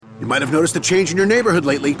You might have noticed a change in your neighborhood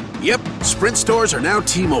lately. Yep, Sprint stores are now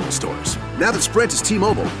T-Mobile stores. Now that Sprint is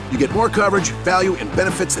T-Mobile, you get more coverage, value, and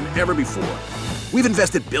benefits than ever before. We've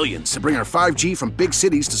invested billions to bring our 5G from big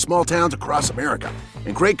cities to small towns across America.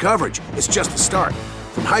 And great coverage is just the start.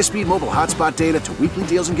 From high-speed mobile hotspot data to weekly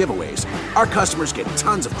deals and giveaways, our customers get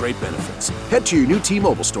tons of great benefits. Head to your new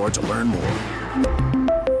T-Mobile store to learn more.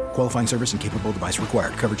 Qualifying service and capable device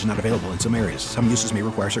required. Coverage not available in some areas. Some uses may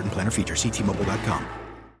require certain plan or features. See T-Mobile.com.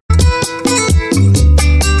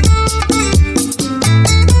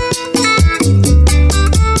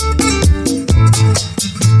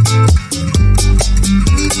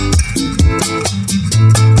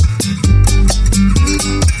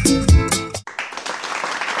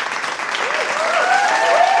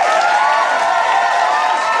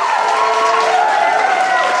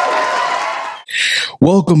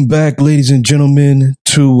 Welcome back, ladies and gentlemen,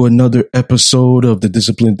 to another episode of the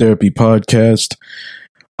Discipline Therapy Podcast.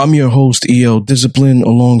 I'm your host, E.L. Discipline.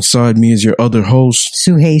 Alongside me is your other host,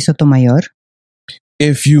 Suhey Sotomayor.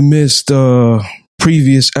 If you missed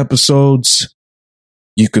previous episodes,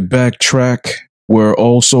 you could backtrack. We're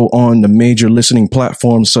also on the major listening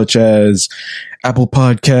platforms such as Apple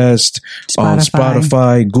Podcast,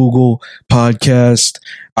 Spotify, Google Podcast,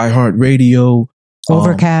 iHeartRadio,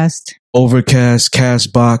 Overcast,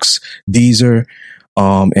 Castbox, Deezer,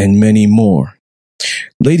 and many more.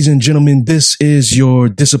 Ladies and gentlemen, this is your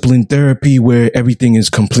Discipline Therapy where everything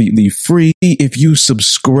is completely free. If you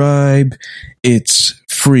subscribe, it's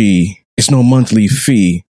free. It's no monthly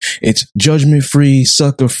fee. It's judgment-free,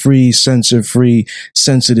 sucker-free, censor-free,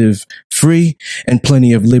 sensitive-free, and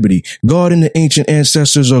plenty of liberty. God and the ancient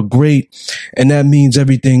ancestors are great, and that means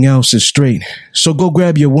everything else is straight. So go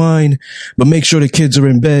grab your wine, but make sure the kids are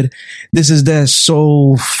in bed. This is that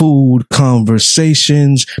soul food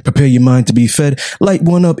conversations. Prepare your mind to be fed. Light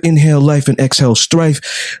one up, inhale life, and exhale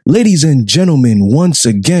strife. Ladies and gentlemen, once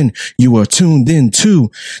again, you are tuned in to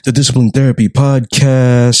the Discipline Therapy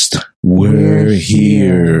Podcast. We're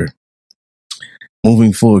here.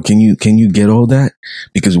 Moving forward, can you get all that?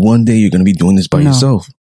 Because one day you're going to be doing this by yourself.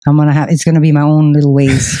 It's going to be my own little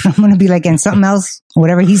ways. I'm going to be like in something else,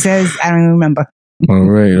 whatever he says, I don't even remember. All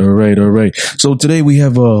right. So today we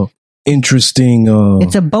have a interesting...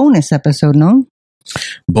 it's a bonus episode, no?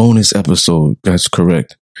 Bonus episode, that's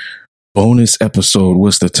correct. Bonus episode,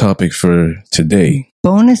 what's the topic for today?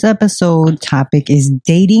 Bonus episode topic is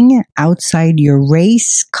dating outside your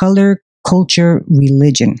race, color, culture,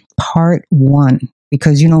 religion. Part 1.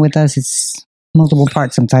 Because with us, it's multiple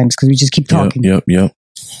parts sometimes because we just keep talking. Yep.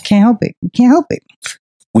 Can't help it.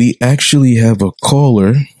 We actually have a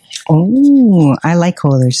caller. Oh, I like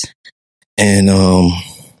callers. And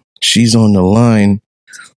she's on the line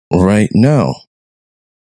right now.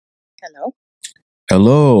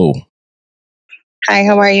 Hello. Hi,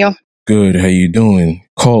 how are you? Good. How you doing?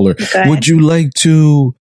 Caller. Good. Would you like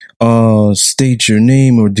to state your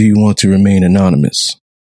name or do you want to remain anonymous?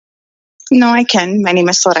 No, I can. My name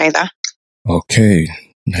is Zoraida. Okay.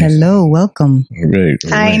 Nice. Hello, welcome. All right.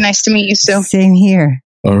 Hi, nice to meet you, Sue. Same here.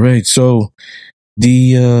 All right. So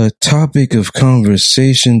the topic of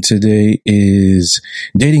conversation today is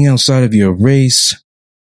dating outside of your race,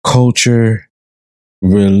 culture,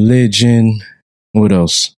 religion. What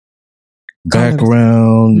else?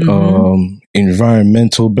 Background,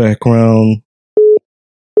 environmental background,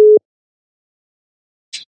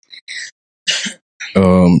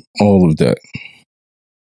 all of that.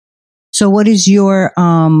 So what is your,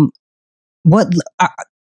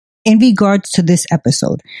 in regards to this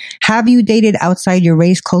episode, have you dated outside your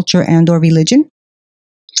race, culture, and or religion?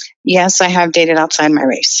 Yes, I have dated outside my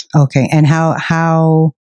race. Okay. And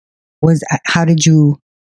how were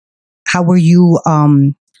you,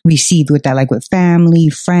 received with that, like with family,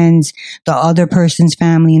 friends, the other person's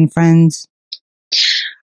family and friends?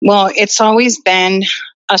 Well, it's always been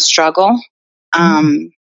a struggle,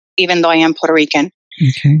 even though I am Puerto Rican.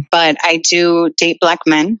 Okay. But I do date Black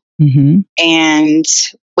men. Mm-hmm. And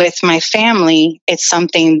with my family, it's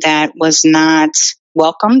something that was not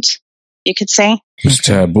welcomed, you could say. It's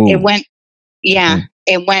taboo. It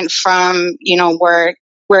went from, we're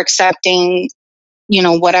accepting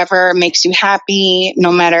whatever makes you happy,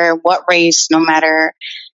 no matter what race, no matter,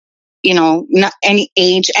 not any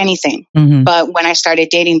age, anything. Mm-hmm. But when I started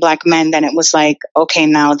dating Black men, then it was like, okay,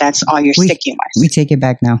 now that's all you're sticking with. We take it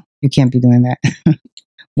back now. You can't be doing that.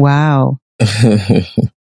 Wow.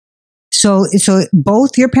 So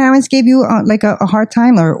both your parents gave you like a hard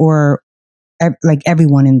time or like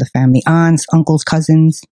everyone in the family, aunts, uncles,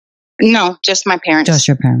 cousins? No, just my parents. Just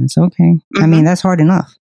your parents. Okay. Mm-hmm. I mean, that's hard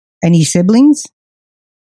enough. Any siblings?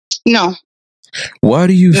 No. Why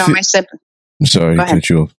do you? No, my sibling. I'm sorry Go to ahead. cut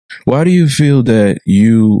you off. Why do you feel that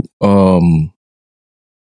you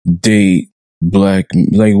date black?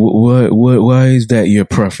 Like, what? Why is that your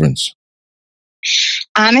preference?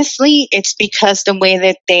 Honestly, it's because the way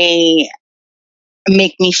that they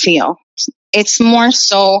make me feel. It's more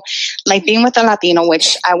so like being with a Latino,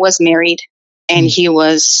 which I was married, and he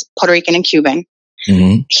was Puerto Rican and Cuban.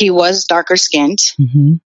 Mm-hmm. He was darker skinned.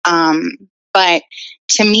 Mm-hmm. But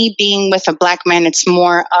to me, being with a black man, it's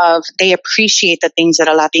more of they appreciate the things that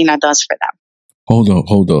a Latina does for them. Hold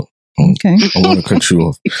up. Okay. I want to cut you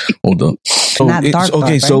off. Hold up. So Not it's dark,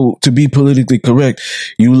 okay. right? So to be politically correct,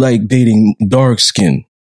 you like dating dark skin.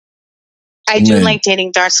 I do Men. like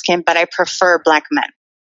dating dark skin, but I prefer black men.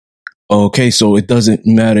 Okay, so it doesn't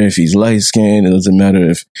matter if he's light skinned. It doesn't matter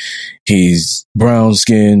if he's brown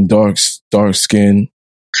skin, dark skin.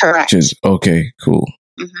 Correct. Just okay, cool.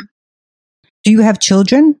 Hmm. Do you have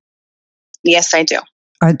children? Yes, I do.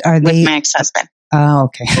 Are With they? my ex-husband. Oh,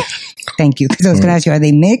 okay. Thank you. Because I was going to ask you, are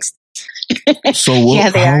they mixed? So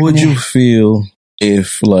Yeah, they how are. would you feel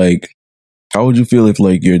if like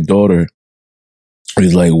your daughter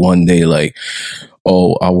is like one day like,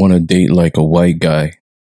 oh, I want to date like a white guy.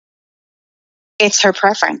 It's her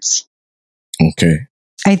preference. Okay.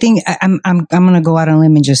 I think I'm going to go out on a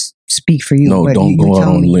limb and just speak for you. No, but don't you go out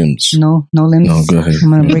tell on me. limbs. No limbs. No, go ahead. I'm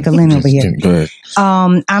going to break a limb over here. Go ahead.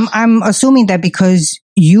 I'm assuming that because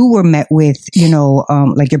you were met with,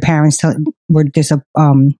 like your parents were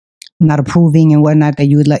not approving and whatnot, that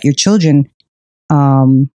you would let your children,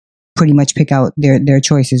 pretty much pick out their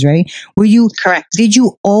choices, right? Correct. Did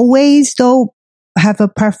you always though have a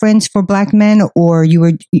preference for black men, or you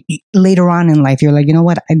were later on in life, you're like, you know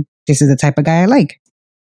what? This is the type of guy I like.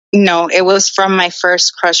 No, it was from my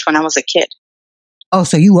first crush when I was a kid. Oh,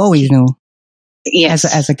 so you always knew Yes.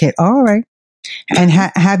 as a kid. All right. And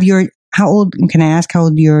how old, can I ask how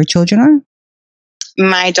old your children are?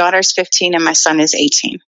 My daughter's 15 and my son is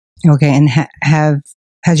 18. Okay. And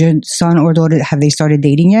has your son or daughter, have they started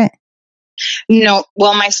dating yet? No,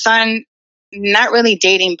 well, my son, not really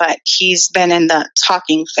dating, but he's been in the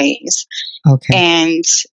talking phase. Okay. And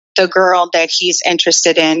the girl that he's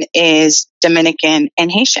interested in is Dominican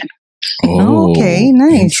and Haitian. Oh, okay,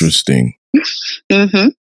 nice. Interesting. Mm-hmm.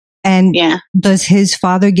 And Yeah. does his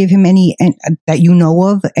father give him any, that you know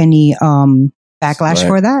of, any backlash Right.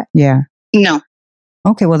 for that? Yeah. No.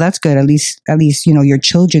 Okay, well that's good. At least your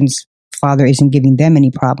children's father isn't giving them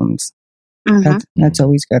any problems. Mm-hmm. That's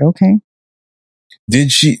always good. Okay.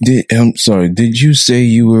 Did you say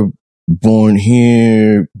you were born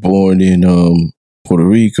here, born in Puerto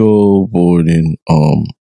Rico, born in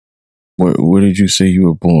where did you say you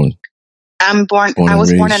were born? I and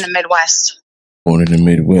was born in raised? the Midwest. Born in the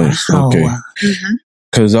Midwest. Wow. Okay. Mm-hmm.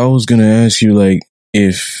 Cause I was gonna ask you like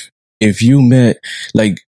if you met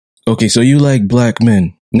like, okay, so you like black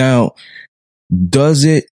men. Now, does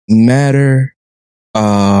it matter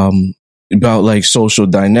about like social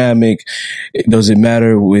dynamic? Does it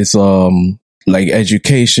matter with like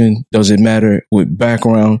education? Does it matter with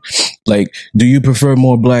background? Like, do you prefer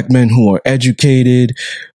more black men who are educated,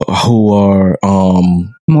 who are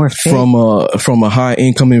More fit. from a high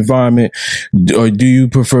income environment, or do you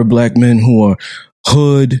prefer black men who are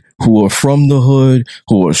hood, who are from the hood,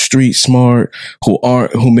 who are street smart,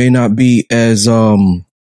 who may not be as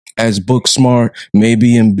book smart,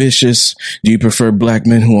 maybe ambitious? Do you prefer black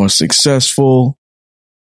men who are successful?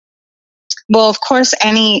 Well, of course,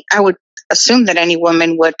 I would assume that any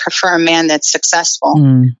woman would prefer a man that's successful.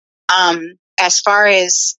 Mm. As far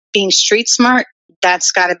as being street smart,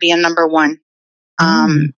 that's got to be a number one.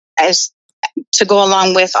 As to go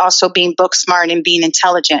along with also being book smart and being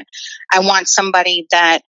intelligent. I want somebody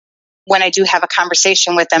that when I do have a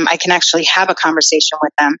conversation with them, I can actually have a conversation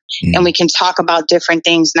with them and we can talk about different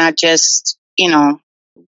things, not just,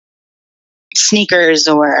 sneakers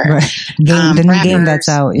or Right. The new game rappers. that's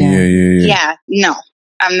out. Yeah. Yeah, no,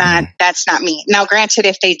 I'm not. That's not me. Now, granted,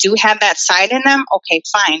 if they do have that side in them, okay,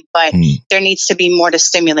 fine. But there needs to be more to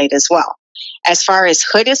stimulate as well. As far as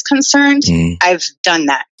hood is concerned, I've done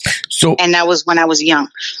that. So, And that was when I was young.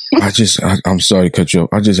 I'm sorry to cut you off.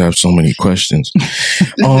 I just have so many questions.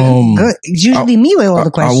 Good. It's usually me with all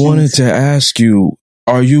the questions. I wanted to ask you,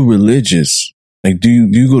 are you religious? Like, do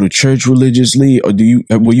you go to church religiously, or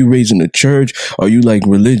were you raised in the church? Are you like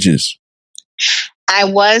religious? I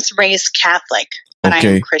was raised Catholic, but I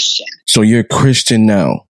am Christian. So you're Christian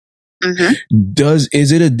now. Mm-hmm.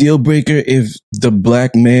 Is it a deal breaker if the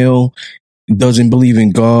black male doesn't believe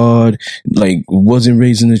in God, like wasn't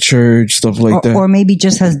raised in the church, stuff like that? Or maybe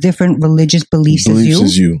just has different religious beliefs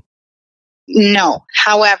as you? No.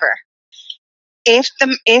 However,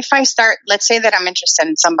 if I start, let's say that I'm interested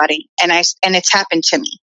in somebody and it's happened to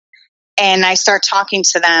me, and I start talking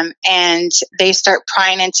to them and they start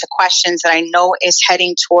prying into questions that I know is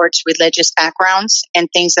heading towards religious backgrounds and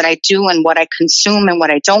things that I do and what I consume and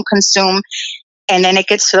what I don't consume. And then it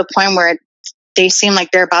gets to the point where they seem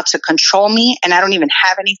like they're about to control me and I don't even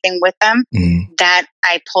have anything with them, that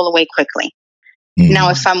I pull away quickly. Now,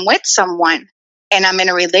 if I'm with someone and I'm in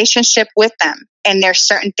a relationship with them and there's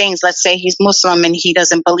certain things, let's say he's Muslim and he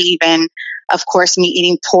doesn't believe in, of course, me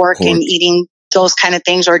eating pork and eating those kind of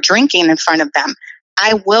things or drinking in front of them,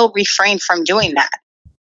 I will refrain from doing that.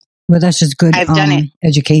 Well, that's just good I've done it.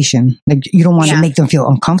 Education. Like, you don't want to make them feel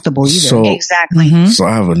uncomfortable either. So, exactly. So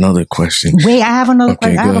I have another question. Wait, I have another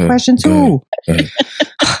question. I have a question too. Go ahead.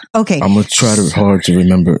 Okay. I'm going to try hard to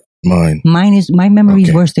remember mine. My memory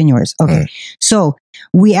is worse than yours. Okay. Right. So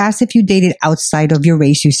we asked if you dated outside of your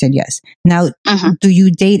race. You said yes. Now, do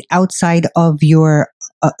you date outside of your,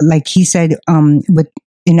 like he said, in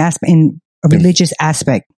a religious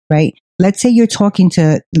aspect, right? Let's say you're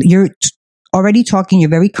already talking, you're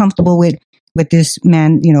very comfortable with this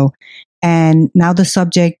man, and now the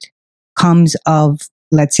subject comes of,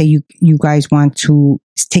 let's say you guys want to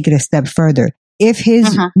take it a step further. If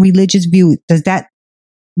his religious view, does that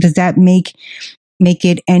make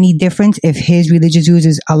it any difference if his religious views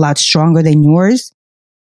is a lot stronger than yours?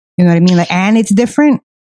 You know what I mean? Like, and it's different?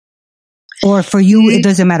 Or for you, it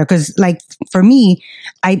doesn't matter? Because, like, for me,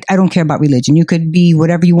 I don't care about religion. You could be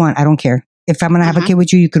whatever you want. I don't care. If I'm going to have a kid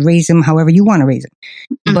with you, you could raise him however you want to raise him.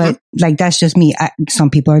 But, like, that's just me. Some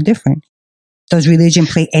people are different. Does religion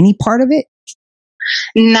play any part of it?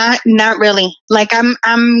 Not really. Like,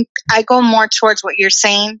 I go more towards what you're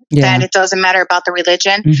saying, that it doesn't matter about the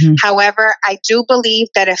religion. However, I do believe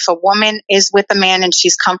that if a woman is with a man and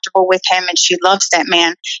she's comfortable with him and she loves that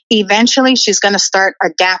man, eventually she's going to start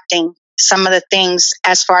adapting some of the things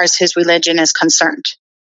as far as his religion is concerned.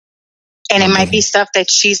 And it might be stuff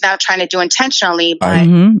that she's not trying to do intentionally, but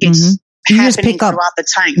it's happening throughout the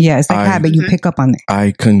time. Yeah, it's like habit. You pick up on it.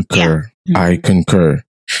 I concur. Yeah. I concur.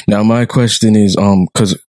 Now, my question is,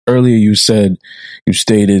 because earlier you stated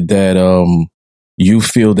that you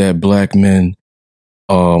feel that black men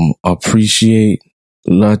appreciate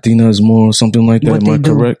Latinas more or something like that. Am I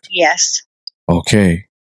correct? Yes. Okay.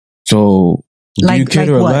 So, do you care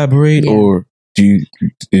to elaborate, or do you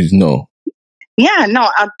no? Yeah, no,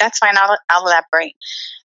 that's fine. I'll elaborate.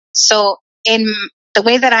 So, in the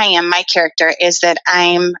way that I am, my character is that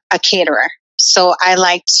I'm a caterer. So I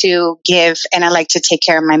like to give and I like to take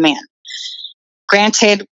care of my man.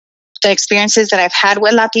 Granted, the experiences that I've had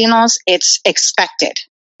with Latinos, it's expected.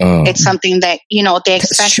 It's something that, they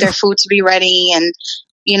expect their food to be ready, and,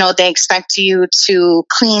 they expect you to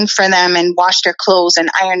clean for them and wash their clothes and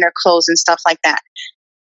iron their clothes and stuff like that.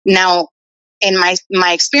 Now, in my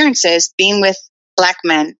experiences being with black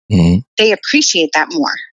men, they appreciate that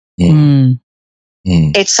more.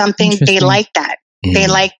 It's something they like that. They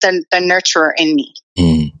like the nurturer in me.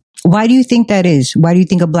 Why do you think that is? Why do you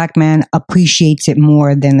think a black man appreciates it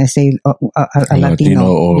more than, let's say, a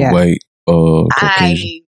Latino or white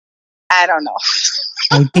Caucasian? I don't know.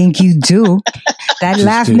 I think you do. That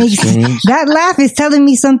laugh is telling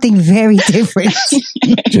me something very different.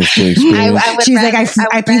 Just the experience. She's like, I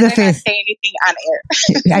plead the fifth. Say anything on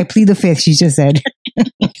air. I plead the fifth. She just said.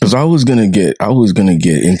 Because I was gonna get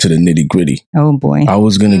into the nitty gritty. Oh boy! I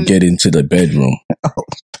was gonna get into the bedroom. Oh,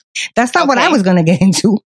 that's not what I was gonna get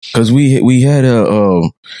into. Because we had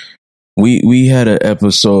an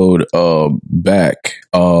episode back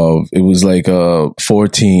of, it was like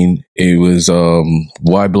 14. It was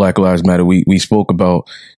why Black Lives Matter. We spoke about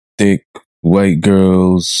thick white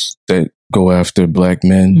girls that go after black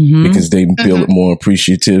men because they feel more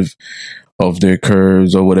appreciative of their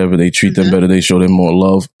curves or whatever. They treat them better. They show them more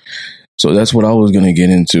love. So that's what I was going to get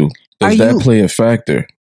into. Does that play a factor?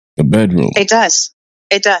 The bedroom. It does.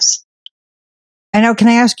 And now, can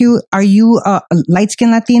I ask you, are you a light-skinned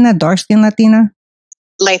Latina, dark-skinned Latina?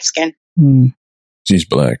 Light skin. She's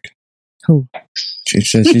black. Who? She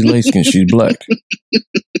says she's light-skinned. She's black.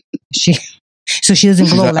 So she doesn't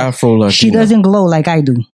glow like Afro-Latina. She doesn't glow like I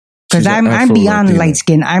do. Because I'm beyond light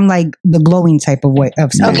skin. I'm like the glowing type of way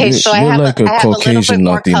of skin. Okay, so I have a little bit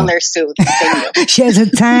more color, Sue, than you. She has a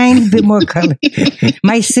tiny bit more color.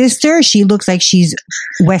 My sister, she looks like she's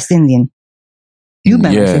West Indian. You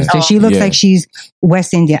met my sister. She looks like she's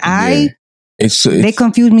West Indian. They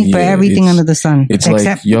confuse me for everything under the sun. It's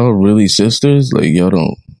like, y'all really sisters? Like, y'all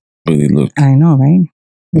don't really look. I know, right?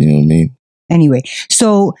 You know what I mean? Anyway,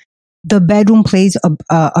 so the bedroom plays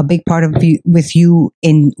a big part of with you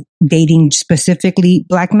in dating specifically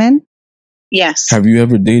black men? Yes. Have you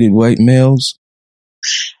ever dated white males?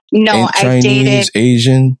 No, And I Chinese, dated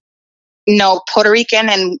Asian. no Puerto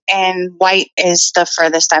Rican and white is the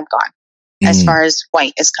furthest I've gone as far as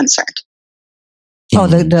white is concerned. Oh,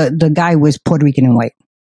 the guy was Puerto Rican and white.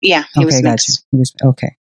 Yeah, he was mixed. He was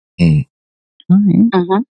okay. Mm. All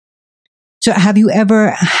right. So, have you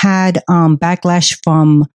ever had backlash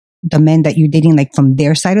from the men that you're dating, like from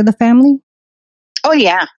their side of the family? Oh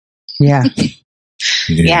yeah, Yeah.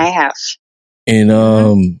 yeah, I have.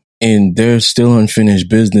 And in There's Still Unfinished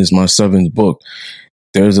Business, my 7th book,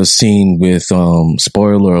 there's a scene with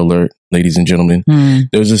spoiler alert, ladies and gentlemen.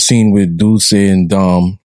 There's a scene with Dulce and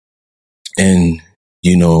Dom, and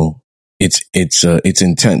you know, it's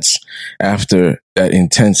intense. After that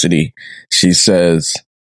intensity, she says,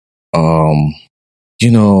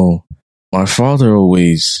 you know, my father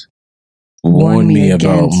always warned me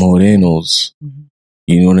about morenos.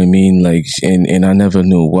 You know what I mean? Like, and I never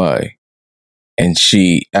knew why. And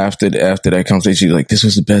she, after that conversation, she's like, this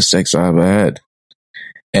was the best sex I ever had.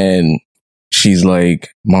 And she's like,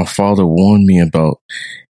 my father warned me about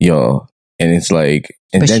y'all. And it's like,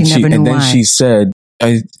 and then she said,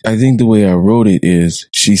 I think the way I wrote it is,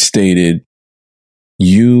 she stated,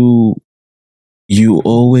 you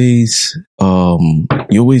always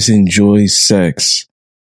enjoy sex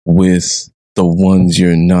with the ones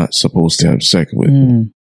you're not supposed to have sex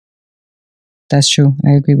with. That's true.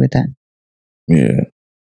 I agree with that. Yeah.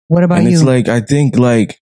 What about you? And it's like, I think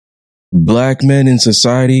like black men in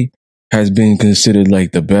society has been considered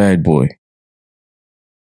like the bad boy.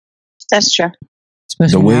 That's true.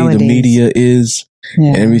 Especially the way nowadays. The media is,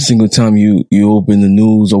 every single time you open the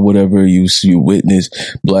news or whatever, you witness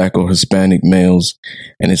black or Hispanic males,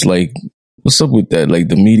 and it's like, what's up with that? Like,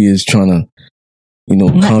 the media is trying to,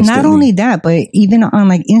 constantly. Not only that, but even on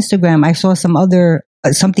like Instagram, I saw some other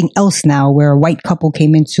something else now where a white couple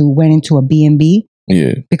went into a B&B.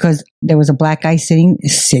 Yeah. Because there was a black guy sitting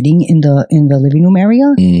in the living room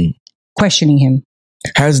area, questioning him.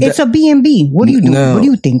 It's a B&B. What do you do? What do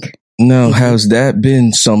you think? Now, has that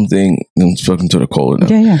been something? I'm talking to the caller now.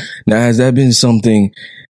 Yeah. Now, has that been something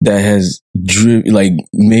that has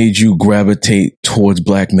made you gravitate towards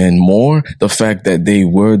black men more? The fact that they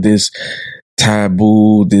were this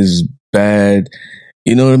taboo, this bad,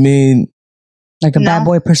 you know what I mean? Like a bad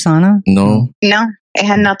boy persona? No, it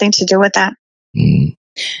had nothing to do with that. Can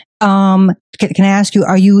I ask you,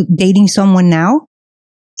 are you dating someone now?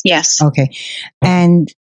 Yes. Okay.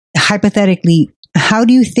 And hypothetically, how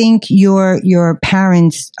do you think your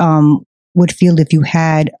parents would feel if you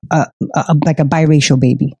had a biracial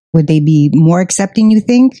baby? Would they be more accepting, you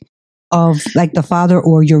think, of like the father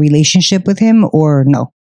or your relationship with him, or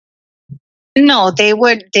no? No, they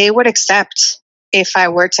would accept if I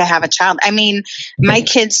were to have a child. I mean, my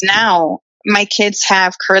kids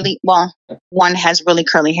have one has really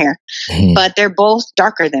curly hair, but they're both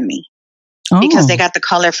darker than me because they got the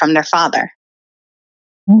color from their father.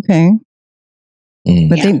 Okay.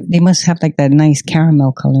 But they must have like that nice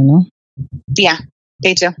caramel color, no? Yeah,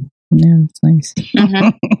 they do. Yeah, it's nice. Mm-hmm.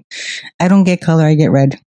 I don't get color. I get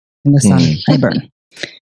red in the sun. I burn.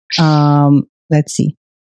 Let's see.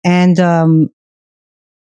 And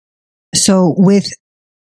so with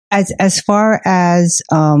as far as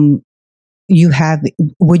would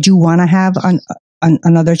you want to have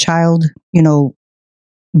another child,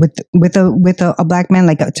 with a black man,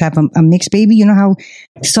 like to have a mixed baby? You know how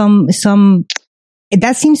some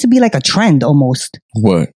that seems to be like a trend almost.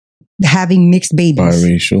 What? Having mixed babies.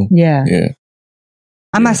 Biracial. Yeah.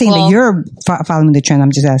 I'm not saying that you're following the trend.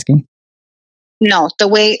 I'm just asking. No, the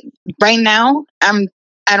way right now,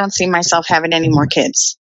 I don't see myself having any more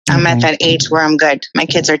kids. I'm at that age where I'm good. My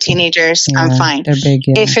kids are teenagers. Yeah, I'm fine. They're big,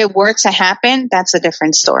 yeah. If it were to happen, that's a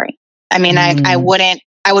different story. I mean, I would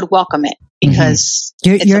welcome it because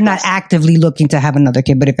you're not actively looking to have another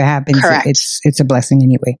kid, but if it happens, correct. It's a blessing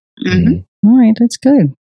anyway. Mm-hmm. All right, that's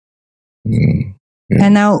good. Yeah.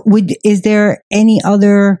 And now, is there any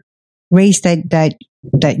other race that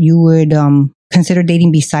you would consider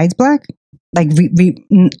dating besides black? Like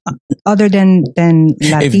other than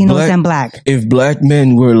Latinos and black? If black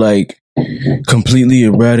men were like completely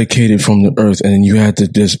eradicated from the earth, and you had to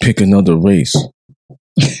just pick another race,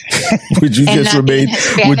 would you just remain?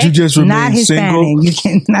 Would you just remain single?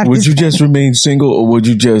 Would you just remain single, or would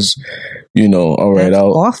you just, all right,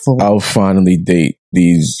 I'll finally date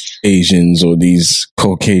these Asians or these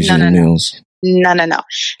Caucasian males? No.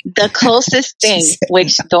 The closest thing,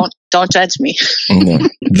 which don't judge me. No,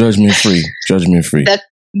 judgment free.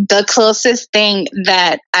 The closest thing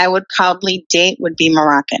that I would probably date would be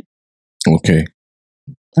Moroccan. Okay.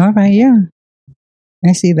 All right. Yeah,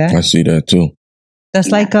 I see that. I see that too. That's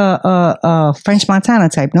like a French Montana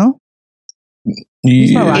type, no?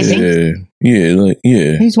 Yeah,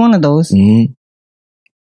 yeah. He's one of those. Mm-hmm.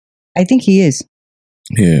 I think he is.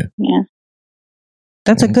 Yeah.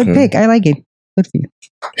 That's a good pick. I like it. Good for you.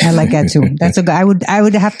 I like that too. That's a good. I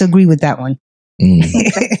would have to agree with that one.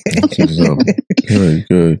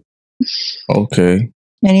 Good. Okay.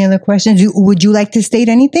 Any other questions? Would you like to state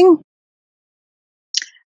anything?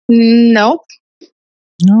 Nope.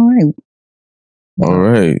 All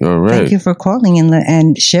right. Thank you for calling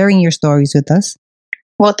and sharing your stories with us.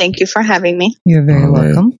 Well, thank you for having me. You're very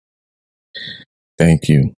welcome. Thank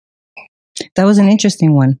you. That was an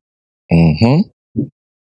interesting one. Mm-hmm.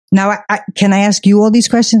 Now, can I ask you all these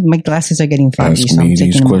questions? My glasses are getting foggy. Ask me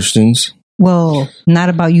these questions? Well, not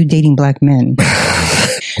about you dating black men.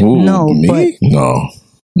 Ooh, no, me? but no.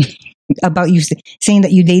 About you saying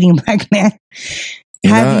that you're dating black men.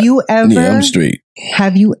 Have you ever? Yeah, I'm straight.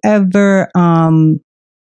 Have you ever? Well,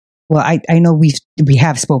 I know we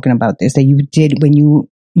have spoken about this, that you did when you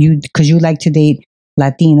because you like to date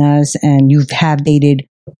Latinas and you have dated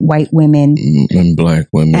white women and black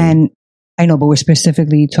women. And I know, but we're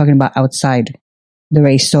specifically talking about outside the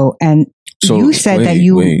race. So you said that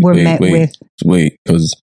you were met with. Wait,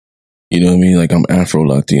 because you know what I mean? Like, I'm Afro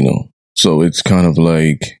Latino. So it's kind of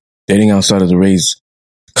like dating outside of the race,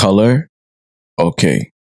 color.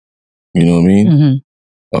 Okay. You know what I mean?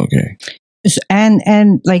 Mm-hmm. Okay.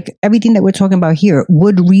 And like everything that we're talking about here,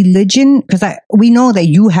 would religion, because we know that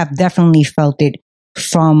you have definitely felt it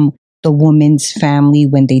from the woman's family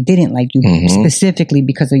when they didn't like you, mm-hmm. specifically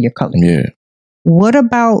because of your color. Yeah. What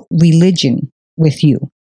about religion with you?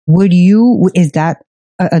 Is that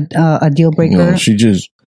a deal breaker? No,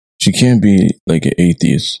 she can't be like an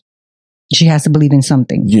atheist. She has to believe in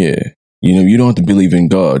something. Yeah. You know, you don't have to believe in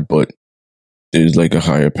God, but there's like a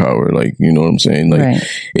higher power. Like, you know what I'm saying? Like, right.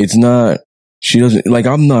 It's not, she doesn't, like,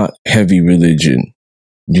 I'm not heavy religion.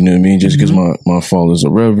 You know what I mean? Just because mm-hmm. my father's a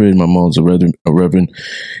reverend, my mom's a reverend,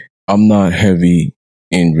 I'm not heavy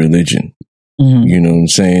in religion. Mm-hmm. You know what I'm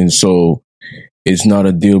saying? So it's not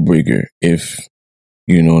a deal breaker if,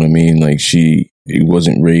 you know what I mean? Like, she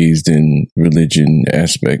wasn't raised in religion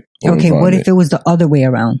aspect. Okay, what if it was the other way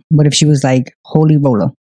around? What if she was like holy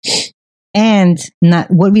roller? And not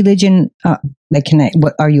what religion?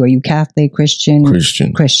 What are you? Are you Catholic, Christian?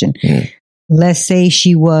 Christian. Yeah. Let's say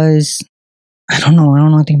she was. I don't know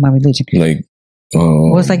anything about religion. Like,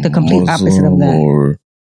 what's like the complete Muslim, opposite of that? Or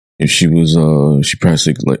if she was, she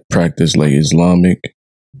practiced like Islamic.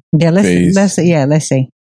 Yeah, let's say.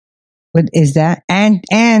 What is that?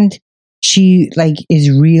 And she like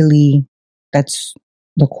is really, that's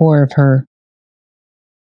the core of her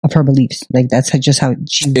beliefs. Like, that's just how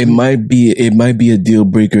she. It might be a deal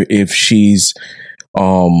breaker if she's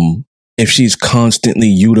constantly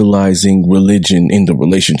utilizing religion in the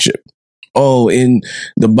relationship. Oh, in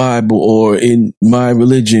the Bible or in my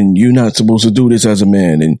religion, you're not supposed to do this as a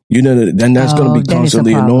man, and you know, then that's going to be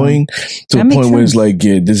constantly annoying to the point where it's like,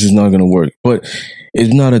 yeah, this is not going to work. But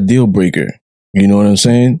it's not a deal breaker. You know what I'm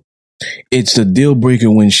saying? It's a deal breaker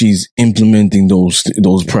when she's implementing those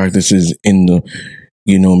practices in the,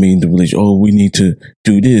 you know what I mean, the religion. Oh, we need to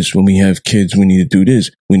do this. When we have kids, we need to do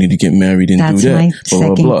this. We need to get married and do that. That's my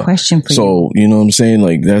second question for you. So, you know what I'm saying?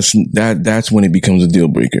 Like, that's when it becomes a deal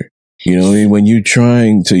breaker. You know what I mean? When you're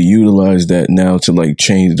trying to utilize that now to like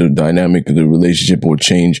change the dynamic of the relationship or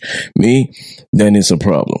change me, then it's a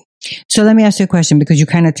problem. So let me ask you a question, because you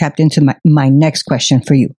kind of tapped into my next question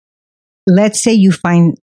for you. Let's say you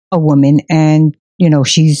find a woman and, you know,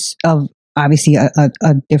 she's of obviously a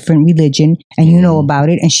different religion and you know about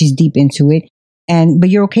it and she's deep into it, but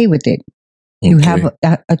you're okay with it. Okay. You have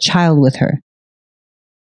a child with her.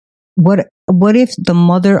 What if the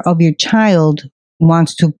mother of your child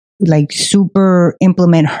wants to like super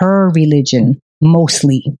implement her religion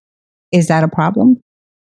mostly? Is that a problem?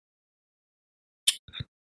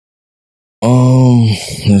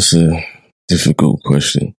 That's a difficult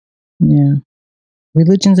question. Yeah.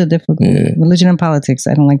 Religion's a difficult religion and politics.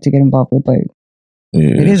 I don't like to get involved with, but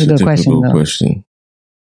it is a good question.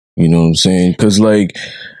 You know what I'm saying? Because like,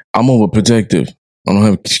 I'm overprotective. I don't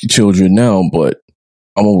have children now, but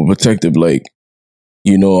I'm overprotective. Like,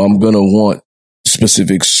 you know, I'm gonna want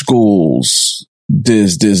specific schools,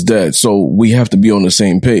 this, that. So we have to be on the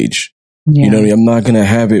same page. Yeah. You know what I mean? I'm not going to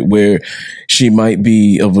have it where she might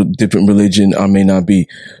be of a different religion I may not be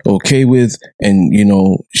okay with. And, you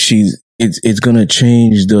know, it's going to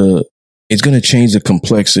change the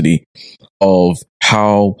complexity of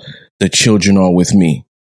how the children are with me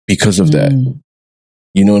because of that.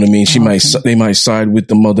 You know what I mean? They might side with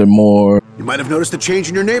the mother more. You might have noticed a change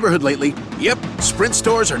in your neighborhood lately. Yep, Sprint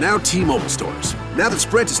stores are now T-Mobile stores. Now that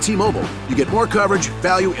Sprint is T-Mobile, you get more coverage,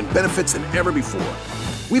 value, and benefits than ever before.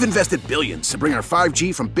 We've invested billions to bring our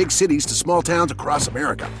 5G from big cities to small towns across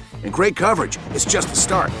America. And great coverage is just the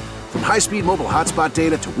start. From high-speed mobile hotspot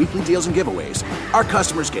data to weekly deals and giveaways, our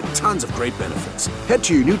customers get tons of great benefits. Head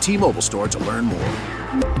to your new T-Mobile store to learn more.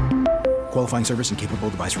 Qualifying service and capable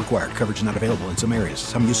device required. Coverage not available in some areas.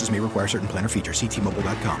 Some uses may require certain plan or features. See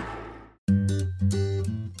T-Mobile.com.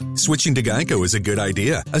 Switching to Geico is a good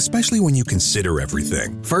idea, especially when you consider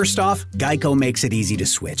everything. First off, Geico makes it easy to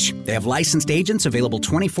switch. They have licensed agents available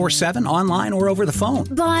 24/7 online or over the phone.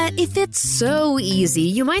 But if it's so easy,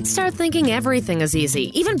 you might start thinking everything is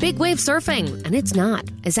easy, even big wave surfing. And it's not.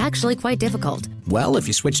 It's actually quite difficult. Well, if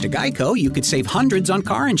you switch to Geico, you could save hundreds on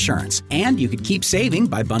car insurance. And you could keep saving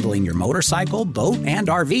by bundling your motorcycle, boat, and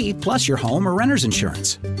RV, plus your home or renter's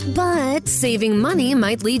insurance. But saving money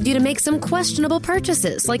might lead you to make some questionable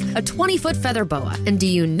purchases, like a 20-foot feather boa. And do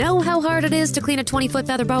you know how hard it is to clean a 20-foot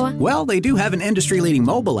feather boa? Well, they do have an industry-leading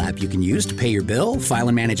mobile app you can use to pay your bill, file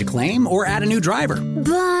and manage a claim, or add a new driver.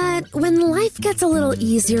 But when life gets a little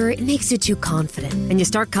easier, it makes you too confident, and you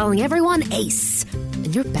start calling everyone Ace.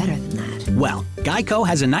 And you're better than that. Well, Geico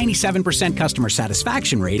has a 97% customer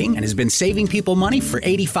satisfaction rating and has been saving people money for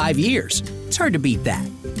 85 years. It's hard to beat that.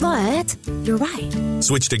 But you're right.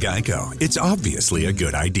 Switch to Geico. It's obviously a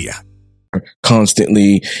good idea.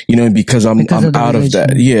 Constantly, because I'm out of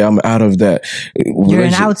that. Yeah, I'm out of that. You're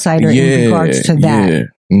an outsider in regards to that. Yeah.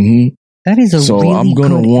 Mm-hmm. That is a so really I'm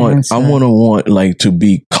gonna good want. answer. I want to want like to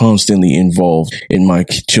be constantly involved in my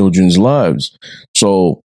children's lives.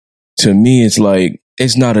 So to me, it's like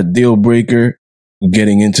it's not a deal breaker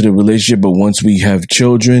getting into the relationship, but once we have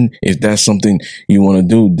children, if that's something you want to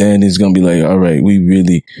do, then it's gonna be like, all right, we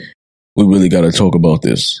really got to talk about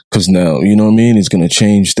this because now, you know what I mean? It's going to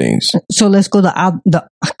change things. So let's go the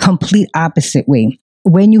complete opposite way.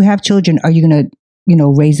 When you have children, are you going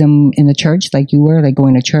to, raise them in the church like you were, like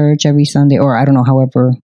going to church every Sunday, or I don't know,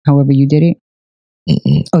 however you did it?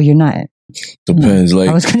 Mm-mm. Oh, you're not. Depends. Like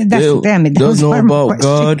I was gonna, they'll know about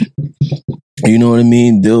God. You know what I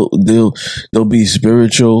mean? They'll be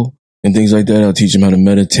spiritual and things like that. I'll teach them how to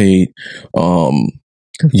meditate.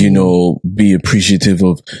 Be appreciative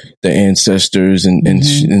of the ancestors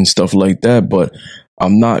and stuff like that. But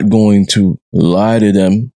I'm not going to lie to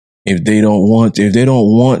them if they don't want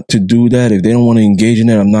to do that. If they don't want to engage in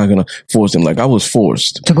that, I'm not going to force them. Like I was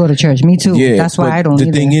forced to go to church. Me too. Yeah, that's why I don't.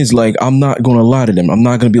 The thing is, like, I'm not going to lie to them. I'm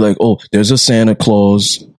not going to be like, oh, there's a Santa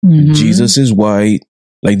Claus. Mm-hmm. Jesus is white.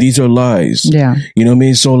 Like these are lies. Yeah. You know what I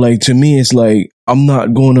mean? So like to me, it's like I'm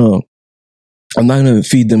not going to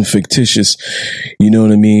feed them fictitious, you know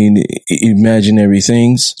what I mean, imaginary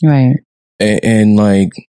things. Right. And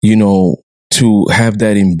like, to have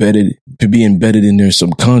that be embedded in their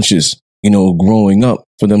subconscious, growing up,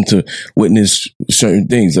 for them to witness certain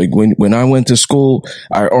things. Like when I went to school,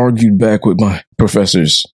 I argued back with my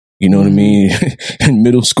professors. You know what I mean? In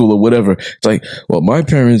middle school or whatever. It's like, well, my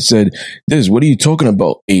parents said this. What are you talking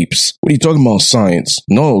about? Apes. What are you talking about? Science.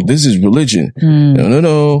 No, this is religion.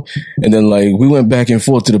 No. And then like we went back and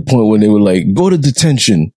forth to the point where they were like, go to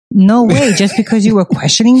detention. No way. Just because you were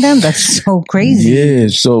questioning them? That's so crazy. Yeah.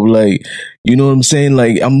 So like, you know what I'm saying?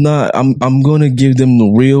 Like I'm going to give them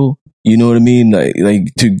the real, you know what I mean?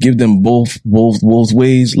 Like to give them both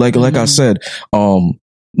ways. Like I said,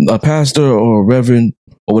 a pastor or a reverend,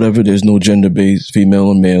 or whatever, there's no gender-based, female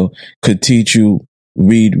or male, could teach you,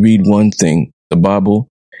 read one thing, the Bible,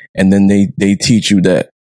 and then they teach you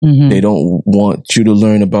that. Mm-hmm. They don't want you to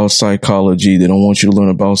learn about psychology. They don't want you to learn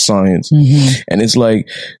about science. Mm-hmm. And it's like,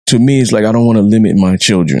 to me, it's like, I don't want to limit my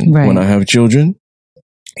children when I have children.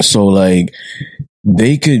 So like,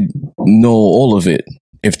 they could know all of it.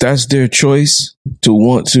 If that's their choice to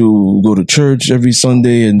want to go to church every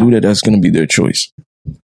Sunday and do that, that's going to be their choice.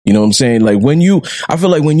 You know what I'm saying? Like I feel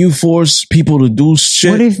like when you force people to do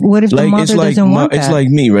shit. What if the mother doesn't want that? It's like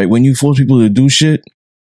me, right? When you force people to do shit,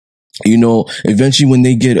 eventually when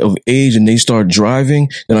they get of age and they start driving,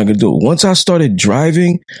 then I could do it. Once I started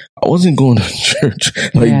driving, I wasn't going to church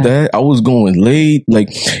like that. I was going late. Like,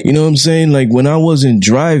 you know what I'm saying? Like when I wasn't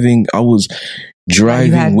driving, I was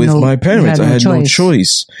driving with my parents. I had no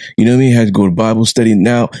choice. You know what I mean? I had to go to Bible study.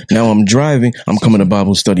 Now I'm driving. I'm coming to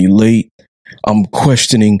Bible study late. I'm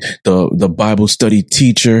questioning the Bible study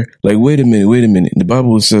teacher. Like, wait a minute. The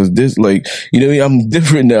Bible says this, like, you know what I mean? I'm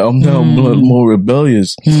different now. I'm now more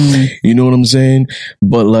rebellious. You know what I'm saying?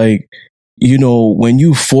 But like, when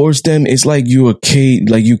you force them, it's like you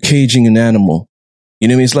caging an animal. You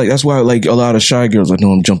know what I mean? It's like, that's why like a lot of shy girls, I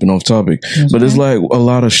know I'm jumping off topic, but it's like a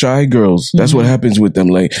lot of shy girls. That's what happens with them.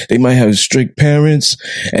 Like they might have strict parents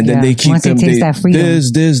and then they keep them,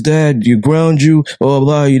 this, that, you ground you, blah, blah,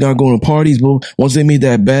 blah. You're not going to parties. But once they meet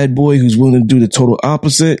that bad boy who's willing to do the total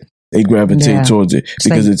opposite, they gravitate towards it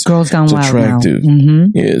because like it's attractive.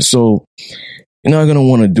 Yeah. So you're not going to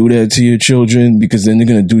want to do that to your children because then they're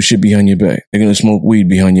going to do shit behind your back. They're going to smoke weed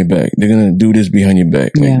behind your back. They're going to do this behind your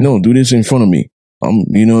back. Like, no, do this in front of me.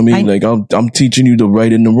 You know what I mean? I'm teaching you the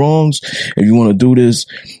right and the wrongs. If you want to do this,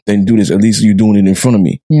 then do this. At least you're doing it in front of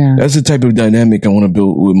me. Yeah. That's the type of dynamic I want to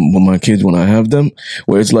build with my kids when I have them,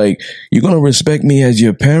 where it's like, you're going to respect me as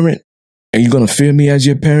your parent and you're going to fear me as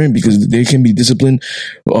your parent because there can be discipline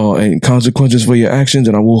and consequences for your actions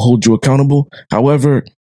and I will hold you accountable. However,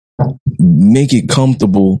 make it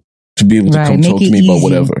comfortable to be able to come talk to me about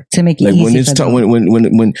whatever. To make it like easy when it's time,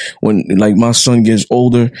 when like my son gets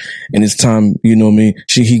older and it's time, you know what I mean?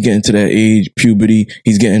 He getting to that age, puberty,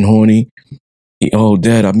 he's getting horny. Oh,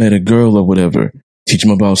 dad, I met a girl or whatever. Teach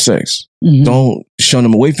him about sex. Don't shun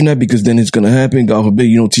him away from that because then it's going to happen. God forbid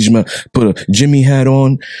you don't teach him how to put a Jimmy hat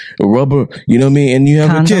on, a rubber, you know what I mean? And you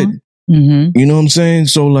have a kid. You know what I'm saying?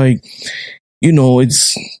 So like, you know,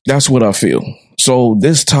 that's what I feel. So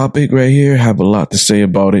this topic right here, have a lot to say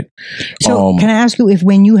about it. So can I ask you, if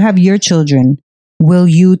when you have your children, will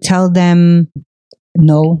you tell them,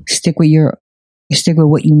 no, stick with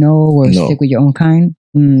what you know or stick with your own kind?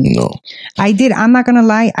 No. I did. I'm not going to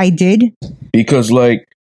lie. I did. Because like,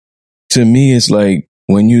 to me, it's like,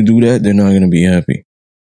 when you do that, they're not going to be happy.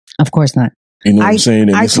 Of course not. You know what I'm saying?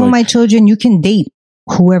 And I told my children, you can date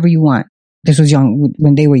whoever you want. This was young,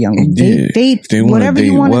 when they were young. Date whatever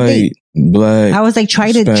you want to date. Black, I was like,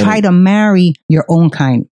 try to marry your own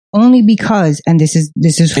kind. Only because, and this is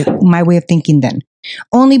my way of thinking then.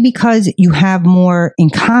 Only because you have more in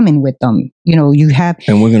common with them. You know, you have.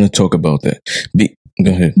 And we're going to talk about that.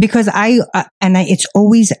 Go ahead. Because it's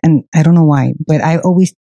always, and I don't know why, but I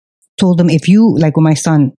always told them, if you, like with my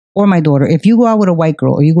son or my daughter, if you go out with a white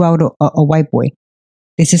girl or you go out with a white boy,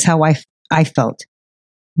 this is how I felt.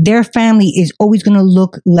 Their family is always going to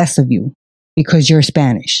look less of you because you're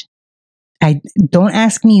Spanish. Don't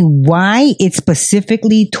ask me why it's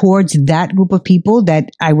specifically towards that group of people that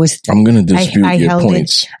I was. I'm going to dispute your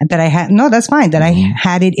points. No, that's fine. That I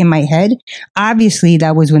had it in my head. Obviously,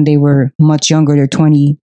 that was when they were much younger. They're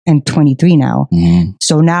 20 and 23 now.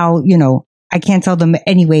 So now, you know, I can't tell them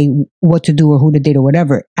anyway what to do or who to date or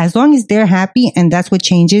whatever. As long as they're happy, and that's what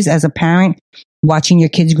changes as a parent, watching your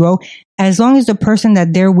kids grow. As long as the person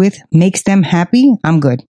that they're with makes them happy, I'm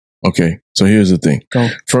good. Okay, so here's the thing. Go.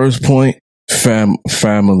 First point,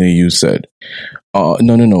 family, you said.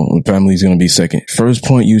 No. Family's going to be second. First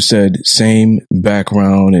point, you said same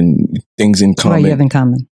background and things in common. What do you have in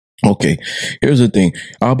common? Okay, here's the thing.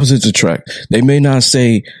 Opposites attract. They may not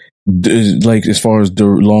say like as far as the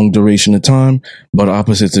long duration of time, but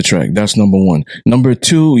opposites attract. That's number one. Number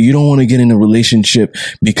two, you don't want to get in a relationship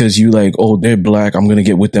because you like, oh, they're black, I'm going to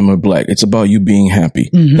get with them or black. It's about you being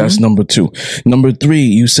happy. That's number two. Number three,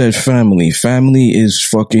 you said family. Family is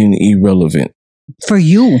fucking irrelevant. For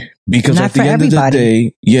you. Because at the end of the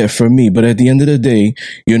day, yeah, for me, but at the end of the day,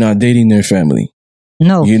 you're not dating their family.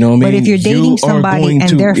 No, you know what I mean? But if you're dating somebody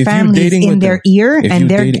and their family is in their ear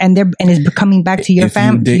and is coming back to your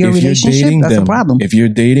family, your relationship, that's a problem. If you're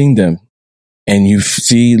dating them and you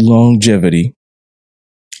see longevity,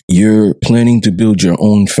 you're planning to build your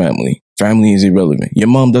own family. Family is irrelevant. Your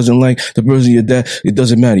mom doesn't like the person your dad. It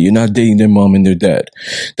doesn't matter. You're not dating their mom and their dad.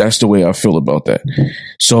 That's the way I feel about that.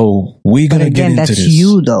 So we're gonna get into this. That's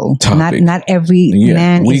you though. Topic. Not every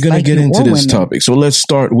man. We're gonna get into this topic. So let's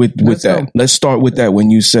start with that. Let's start with that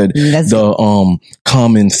when you said the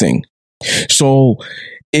common thing. So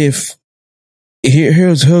if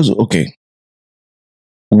here's okay.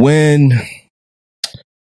 When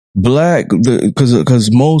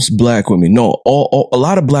because most black women, a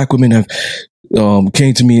lot of black women have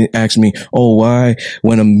came to me and asked me, oh, why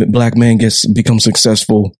when a black man becomes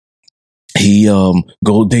successful, he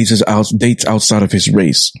dates outside of his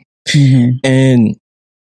race. And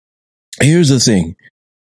here's the thing,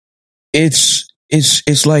 it's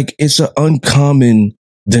like it's an uncommon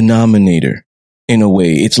denominator. In a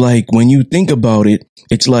way, it's like when you think about it,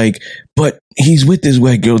 it's like, but he's with this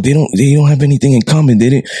white girl. They don't have anything in common.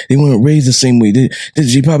 They weren't raised the same way.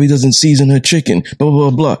 She probably doesn't season her chicken. Blah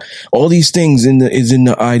blah blah. All these things is in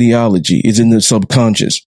the ideology. Is in the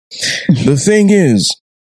subconscious. The thing is,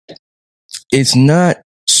 it's not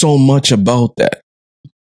so much about that.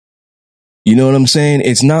 You know what I'm saying?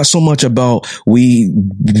 It's not so much about we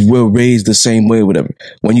were raised the same way or whatever.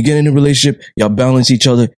 When you get in a relationship, y'all balance each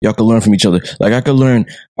other. Y'all can learn from each other. Like I could learn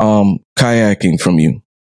kayaking from you.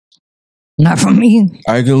 Not from me.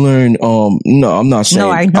 I can learn. No, I'm not saying. No,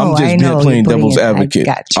 I know. I'm just playing devil's advocate.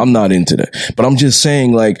 I'm not into that. But I'm just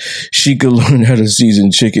saying, like, she could learn how to season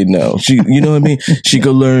chicken now. You know what I mean? She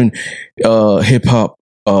could learn hip hop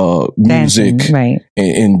music, dancing, right,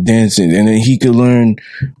 and dancing, and then he could learn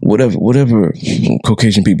whatever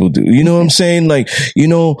Caucasian people do. You know what I'm saying? Like, you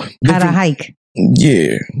know, how to hike.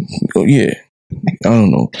 Yeah. I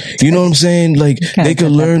don't know. You know what I'm saying? Like they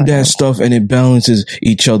could learn that stuff and it balances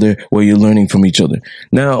each other where you're learning from each other.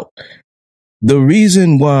 Now, the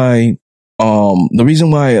reason why a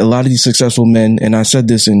lot of these successful men, and I said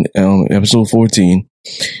this in episode 14,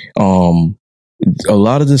 a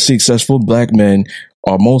lot of the successful black men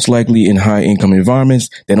are most likely in high income environments.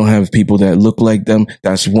 They don't have people that look like them.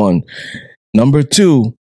 That's one. Number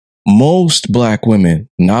two, most black women,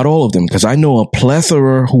 not all of them, because I know a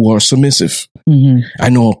plethora who are submissive. Mm-hmm. I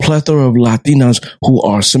know a plethora of Latinas who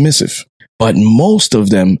are submissive, but most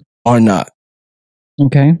of them are not.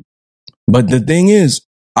 Okay. But the thing is,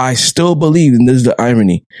 I still believe, and this is the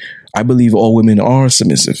irony, I believe all women are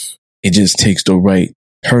submissive. It just takes the right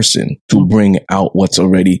person to bring out what's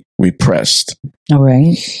already repressed. All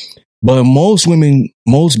right. But most women,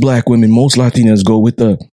 most black women, most Latinas go with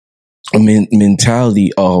the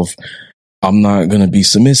mentality of, I'm not going to be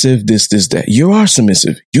submissive, this, that. You are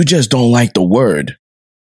submissive. You just don't like the word.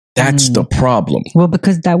 That's the problem. Well,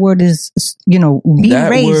 because that word is, being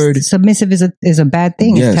raised submissive is a bad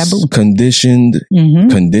thing. Yes, it's taboo. Conditioned,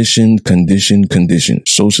 conditioned,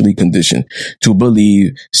 socially conditioned to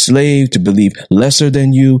believe, slave to believe lesser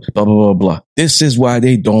than you, blah, blah, blah, blah. This is why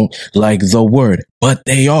they don't like the word, but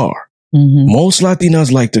they are. Mm-hmm. Most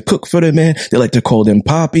Latinas like to cook for their man. They like to call them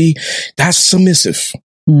papi. That's submissive.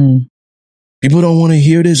 Mm. People don't want to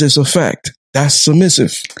hear this. It's a fact. That's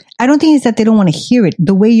submissive. I don't think it's that they don't want to hear it.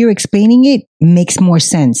 The way you're explaining it makes more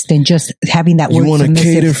sense than just having that word. You want to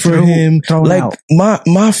cater for him. Like out.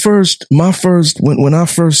 my first when I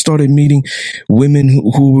first started meeting women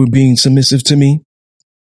who were being submissive to me,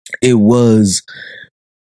 it was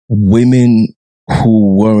women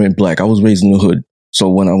who weren't black. I was raised in the hood. So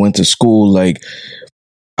when I went to school, like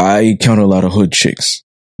I encountered a lot of hood chicks,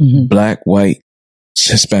 black, white,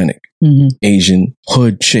 Hispanic, Asian,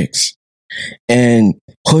 hood chicks. And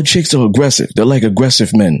hood chicks are aggressive. They're like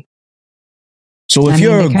aggressive men. So if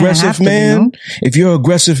you're an aggressive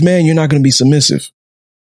man, you're not going to be submissive.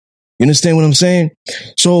 You understand what I'm saying?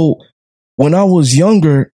 So when I was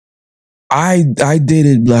younger, I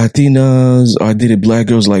dated Latinas, I dated black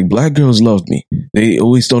girls. Like black girls loved me. They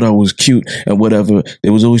always thought I was cute and whatever. They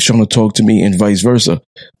was always trying to talk to me and vice versa,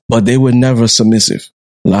 but they were never submissive.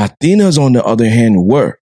 Latinas, on the other hand,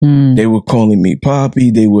 were. They were calling me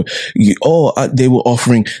papi. They were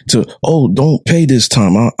offering to, don't pay this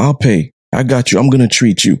time. I'll pay. I got you. I'm going to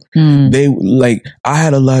treat you. I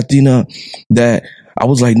had a Latina that I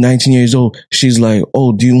was like 19 years old. She's like,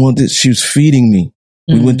 do you want this? She was feeding me.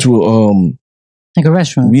 We went to like a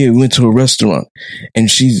restaurant. Yeah, we went to a restaurant and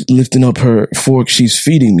she's lifting up her fork. She's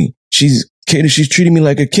feeding me. She's treating me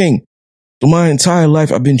like a king. So my entire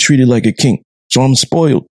life, I've been treated like a king. So I'm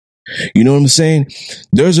spoiled. You know what I'm saying?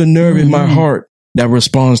 There's a nerve in my heart that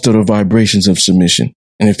responds to the vibrations of submission.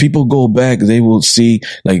 And if people go back, they will see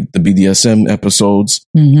like the BDSM episodes,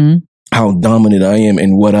 how dominant I am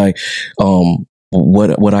and what I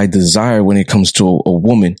desire when it comes to a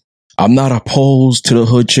woman. I'm not opposed to the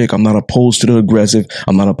hood chick. I'm not opposed to the aggressive.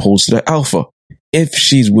 I'm not opposed to the alpha. If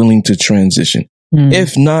she's willing to transition.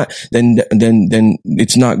 If not, then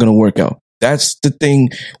it's not going to work out. That's the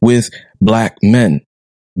thing with black men.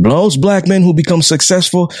 Those black men who become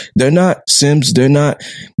successful, they're not simps. They're not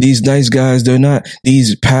these nice guys. They're not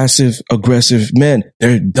these passive aggressive men.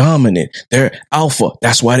 They're dominant. They're alpha.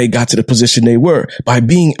 That's why they got to the position they were, by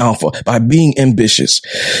being alpha, by being ambitious.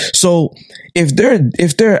 So if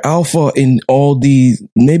they're alpha in all these,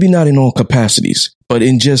 maybe not in all capacities, but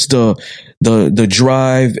in just the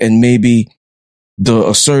drive and maybe the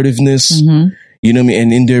assertiveness, you know what I mean?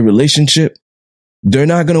 And in their relationship, they're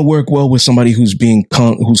not going to work well with somebody who's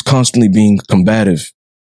constantly being combative.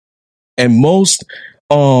 And most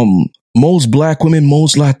black women,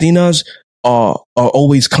 most Latinas are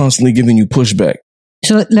always constantly giving you pushback.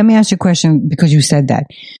 So let me ask you a question, because you said that.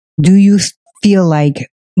 Do you feel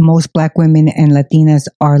like most black women and Latinas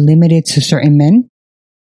are limited to certain men?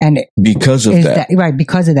 And because of that. Right,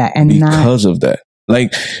 because of that. And because of that.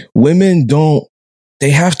 Like women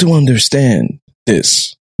they have to understand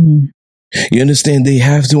this. You understand? They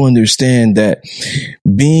have to understand that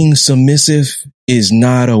being submissive is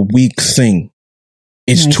not a weak thing.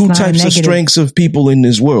 It's two types of strengths of people in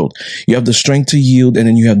this world. You have the strength to yield, and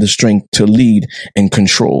then you have the strength to lead and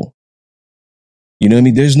control. You know what I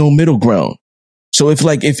mean? There's no middle ground. So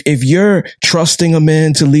if you're trusting a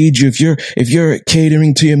man to lead you, if you're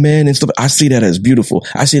catering to your man and stuff, I see that as beautiful.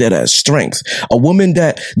 I see that as strength. A woman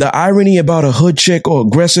that the irony about a hood chick or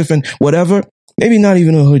aggressive and whatever, maybe not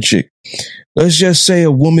even a hood chick. Let's just say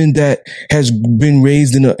a woman that has been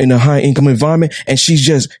raised in a high income environment, and she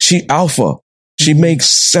alpha. She makes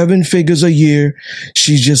 7 figures a year.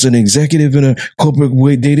 She's just an executive in a corporate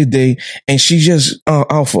way day to day, and she's just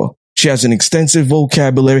alpha. She has an extensive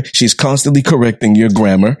vocabulary. She's constantly correcting your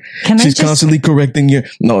grammar. Constantly correcting your...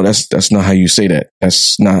 No, that's not how you say that.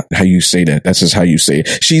 That's not how you say that. That's just how you say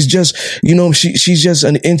it. She's just, she's just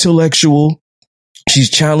an intellectual. She's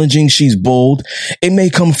challenging. She's bold. It may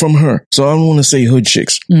come from her. So I don't want to say hood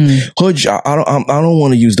chicks. Hood. I don't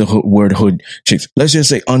want to use the word hood chicks. Let's just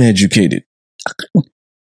say uneducated.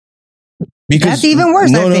 Because that's even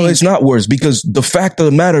worse. No, it's not worse, because the fact of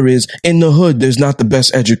the matter is, in the hood, there's not the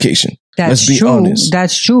best education. Let's be honest.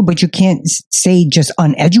 That's true, but you can't say just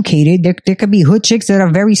uneducated. There could be hood chicks that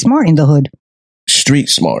are very smart in the hood. Street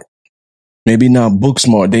smart. Maybe not book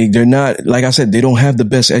smart. They're not, like I said, they don't have the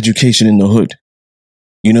best education in the hood.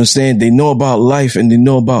 You know what I'm saying? They know about life and they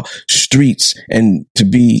know about streets and to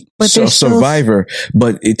be a survivor,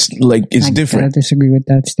 but it's different. I disagree with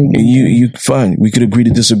that statement. You fine. We could agree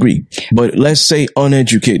to disagree, but let's say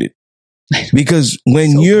uneducated, because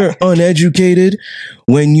when you're uneducated,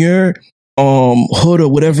 when you're hood or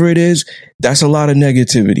whatever it is, that's a lot of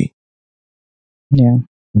negativity. Yeah.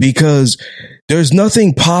 Because there's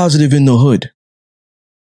nothing positive in the hood.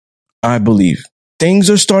 I believe things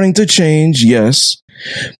are starting to change. Yes.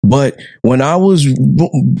 But when I was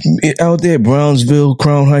out there, Brownsville,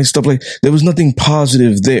 Crown Heights, stuff like, there was nothing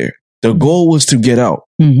positive there. The goal was to get out,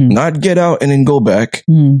 not get out and then go back,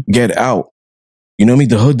 get out. You know what I mean?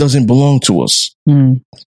 The hood doesn't belong to us. You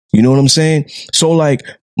know what I'm saying? So like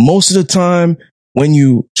most of the time when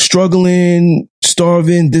you struggling,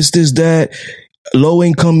 starving, this, that, low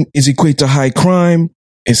income is equate to high crime.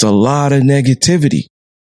 It's a lot of negativity.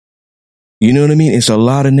 You know what I mean? It's a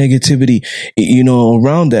lot of negativity,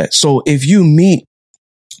 around that. So if you meet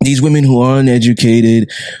these women who are uneducated,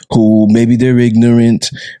 who maybe they're ignorant,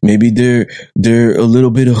 maybe they're a little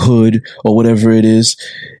bit of hood or whatever it is,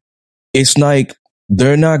 it's like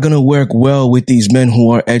they're not going to work well with these men who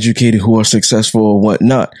are educated, who are successful or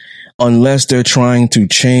whatnot, unless they're trying to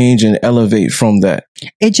change and elevate from that.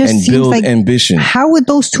 It just and seems build like ambition. How would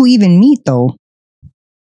those two even meet though?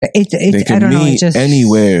 They can meet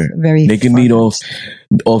anywhere. They can meet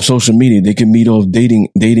off social media. They can meet off dating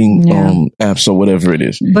apps or whatever it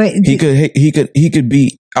is. But he could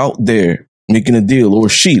be out there making a deal, or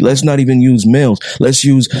she. Let's not even use males. Let's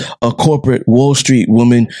use a corporate Wall Street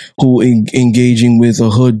woman who engaging with a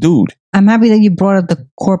hood dude. I'm happy that you brought up the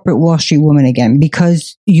corporate Wall Street woman again,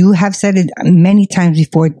 because you have said it many times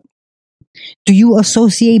before. Do you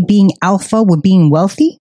associate being alpha with being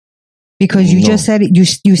wealthy? Because you just said it,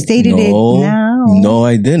 you stated it now. No,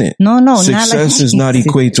 I didn't. No. Success does not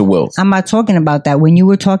equate to wealth. I'm not talking about that. When you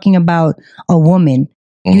were talking about a woman,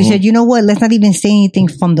 you said, you know what? Let's not even say anything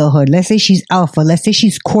from the hood. Let's say she's alpha. Let's say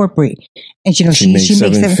she's corporate, and she makes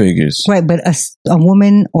seven figures. Right, but a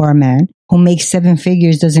woman or a man who makes 7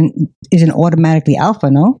 figures isn't automatically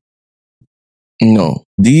alpha. No. No,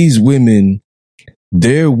 these women,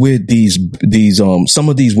 they're with these some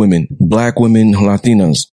of these women, black women,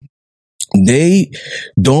 Latinas. They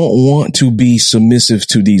don't want to be submissive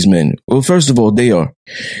to these men. Well, first of all, they're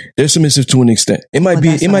submissive to an extent. It might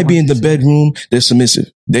be in the bedroom. They're submissive.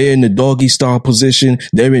 They're in the doggy style position.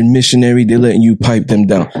 They're in missionary. They're letting you pipe them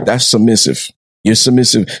down. That's submissive. You're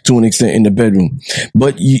submissive to an extent in the bedroom.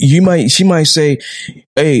 But she might say,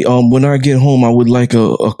 hey, when I get home, I would like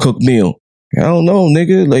a cooked meal. I don't know,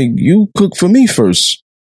 nigga. Like, you cook for me first.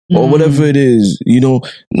 Or whatever it is, no,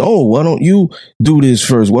 why don't you do this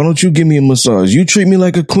first? Why don't you give me a massage? You treat me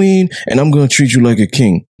like a queen and I'm going to treat you like a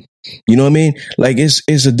king. You know what I mean? Like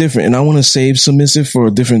it's a different, and I want to save submissive for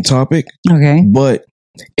a different topic. Okay. But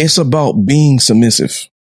it's about being submissive.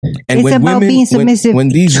 And it's about being submissive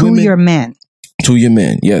to your man. To your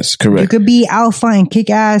man, yes, correct. You could be alpha and kick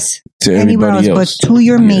ass to anywhere else, but to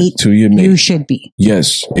your mate, you should be.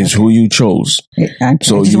 Yes, it's who you chose.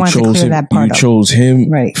 So you chose him. You chose him,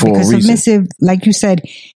 right? For because a reason. Submissive, like you said,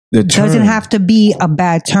 doesn't have to be a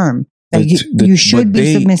bad term. Like you should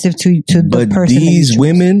be submissive to the person. But these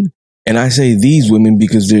women, and I say these women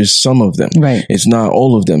because there's some of them. Right. It's not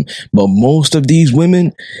all of them, but most of these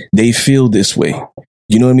women, they feel this way.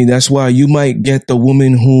 You know what I mean? That's why you might get the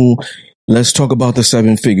woman who, let's talk about the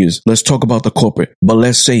 7 figures. Let's talk about the corporate, but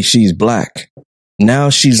let's say she's black. Now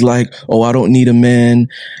she's like, oh, I don't need a man.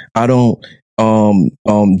 I don't,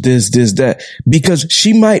 this, that, because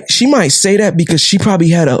she might say that because she probably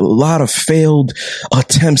had a lot of failed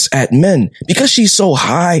attempts at men because she's so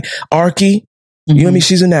hierarchy. You know what I mean?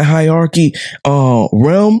 She's in that hierarchy,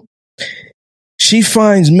 realm. She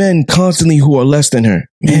finds men constantly who are less than her.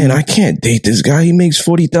 Man, I can't date this guy. He makes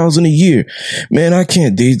 $40,000 a year. Man, I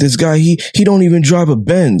can't date this guy. He don't even drive a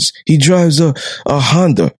Benz. He drives a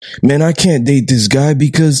Honda. Man, I can't date this guy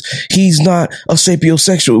because he's not a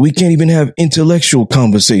sapiosexual. We can't even have intellectual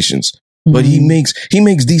conversations. But he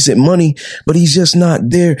makes decent money, but he's just not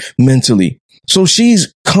there mentally. So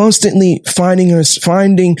she's constantly finding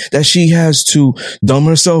that she has to dumb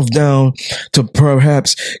herself down to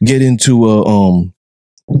perhaps get into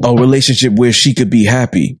a relationship where she could be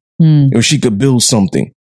happy or she could build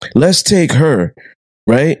something. Let's take her,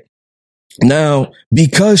 right? Now,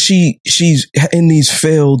 because she's in these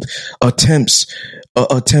failed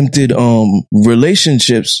attempted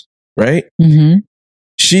relationships, right?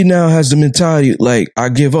 She now has the mentality like, I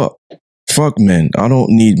give up. Fuck men. I don't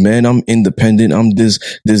need men. I'm independent. I'm this,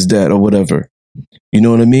 that, or whatever. You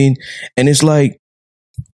know what I mean? And it's like,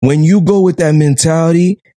 when you go with that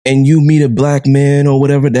mentality and you meet a black man or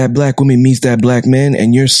whatever, that black woman meets that black man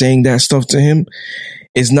and you're saying that stuff to him,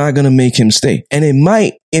 it's not going to make him stay. And it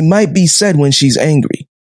might be said when she's angry.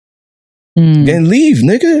 Then leave,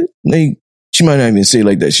 nigga. Like, she might not even say it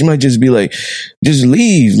like that. She might just be like, just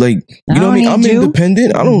leave. Like, you know what I mean? I'm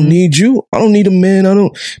independent. I don't need you. I don't need a man. I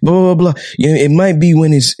don't blah, blah, blah. Yeah, it might be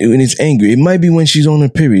when it's angry. It might be when she's on her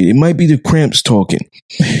period. It might be the cramps talking.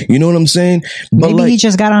 You know what I'm saying? But maybe he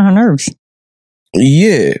just got on her nerves.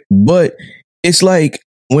 Yeah. But it's like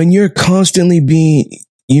when you're constantly being,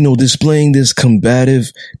 displaying this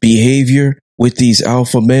combative behavior with these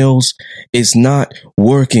alpha males, it's not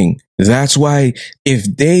working. That's why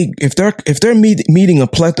if they're meeting a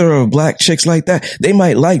plethora of black chicks like that, they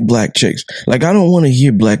might like black chicks. Like, I don't want to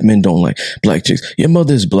hear black men don't like black chicks. Your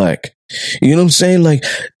mother's black. You know what I'm saying? Like,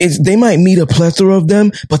 they might meet a plethora of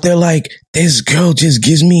them, but they're like, this girl just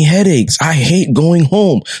gives me headaches. I hate going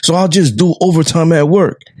home. So I'll just do overtime at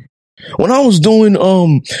work. When I was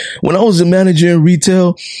a manager in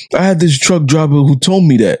retail, I had this truck driver who told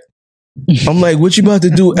me that. I'm like, what you about to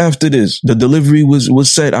do after this? The delivery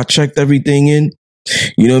was set. I checked everything in.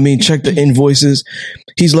 You know what I mean? Check the invoices.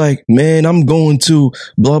 He's like, man, I'm going to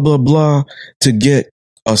blah, blah, blah to get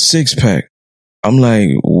a 6-pack. I'm like,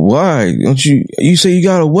 why? Don't you say you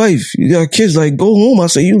got a wife, you got kids, like, go home. I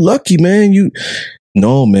say, you lucky, man.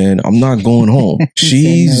 No, man, I'm not going home.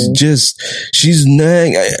 She's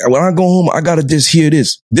nagging. When I go home, I got to just hear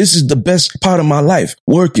this. This is the best part of my life,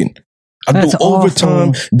 working. That's do overtime,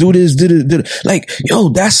 awful. Do this, did it. Like, yo,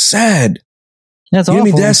 that's sad. That's awful. You know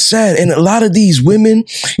what I mean? That's sad. And a lot of these women,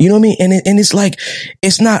 you know what I mean? And it's like,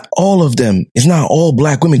 it's not all of them. It's not all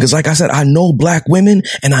black women. Cause like I said, I know black women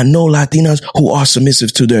and I know Latinas who are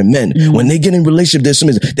submissive to their men. Mm-hmm. When they get in relationship, they're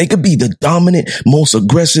submissive. They could be the dominant, most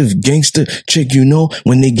aggressive gangster chick,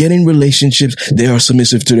 when they get in relationships, they are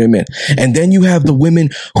submissive to their men. And then you have the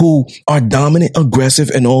women who are dominant,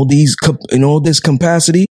 aggressive, and all this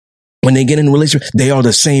capacity. When they get in a relationship, they are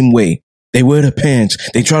the same way. They wear the pants.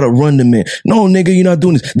 They try to run the man. No, nigga, you're not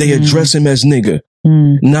doing this. They address him as nigga.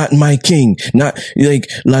 Not my king. Not like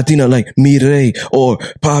Latina, like mi rey or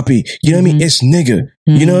papi. You know what I mean? It's nigga.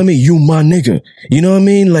 You know what I mean? You my nigga. You know what I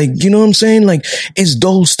mean? Like, you know what I'm saying? Like, it's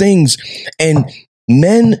those things. And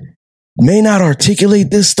men may not articulate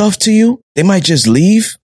this stuff to you. They might just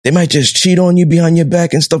leave. They might just cheat on you behind your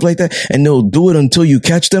back and stuff like that. And they'll do it until you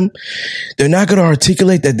catch them. They're not going to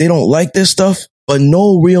articulate that they don't like this stuff, but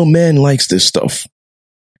no real man likes this stuff.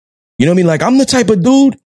 You know what I mean? Like, I'm the type of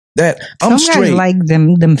dude that I'm Some straight. Guys like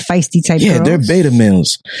them feisty type Yeah, girls. they're beta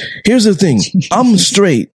males. Here's the thing. I'm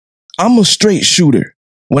straight. I'm a straight shooter.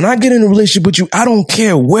 When I get in a relationship with you, I don't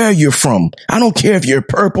care where you're from. I don't care if you're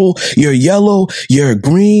purple, you're yellow, you're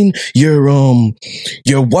green, you're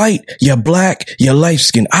white, you're black, you're light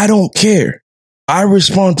skinned. I don't care. I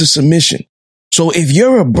respond to submission. So if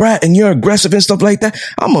you're a brat and you're aggressive and stuff like that,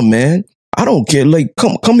 I'm a man. I don't care. Like,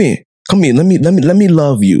 come here. Let me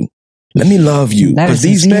love you. Let me love you. Because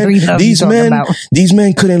these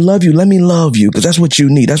men couldn't love you. Let me love you. Because that's what you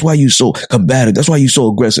need. That's why you're so combative. That's why you're so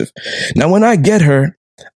aggressive. Now, when I get her,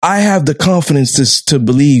 I have the confidence to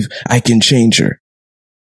believe I can change her.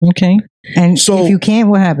 Okay. And so, if you can't,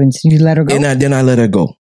 what happens? You let her go? And then I let her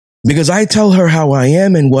go. Because I tell her how I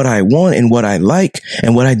am and what I want and what I like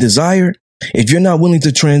and what I desire. If you're not willing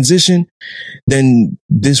to transition, then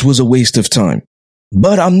this was a waste of time.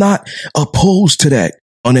 But I'm not opposed to that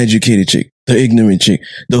uneducated chick, the ignorant chick,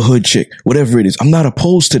 the hood chick, whatever it is. I'm not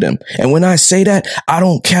opposed to them. And when I say that, I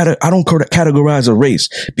don't categorize a race,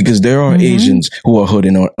 because there are Asians who are hood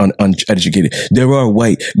and uneducated. There are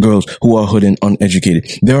white girls who are hood and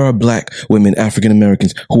uneducated. There are black women, African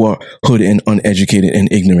Americans, who are hood and uneducated and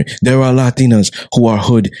ignorant. There are Latinas who are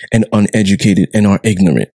hood and uneducated and are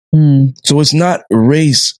ignorant. So it's not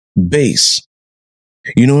race based.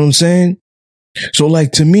 You know what I'm saying? So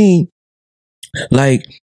like, to me, like,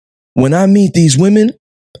 when I meet these women,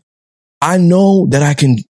 I know that I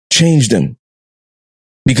can change them,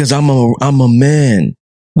 because I'm a man.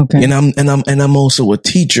 Okay. And I'm also a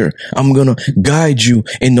teacher. I'm going to guide you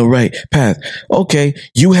in the right path. Okay.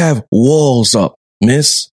 You have walls up,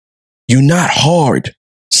 miss. You're not hard.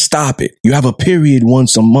 Stop it. You have a period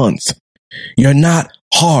once a month. You're not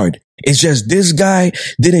hard. It's just this guy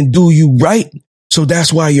didn't do you right. So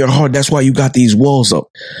that's why you're hard. That's why you got these walls up.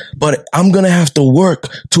 But I'm going to have to work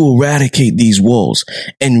to eradicate these walls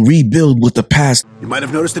and rebuild with the past. You might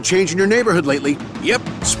have noticed a change in your neighborhood lately. Yep,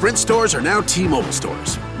 Sprint stores are now T-Mobile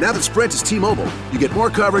stores. Now that Sprint is T-Mobile, you get more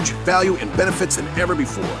coverage, value, and benefits than ever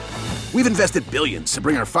before. We've invested billions to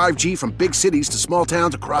bring our 5G from big cities to small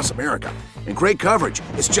towns across America. And great coverage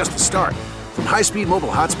is just the start. From high-speed mobile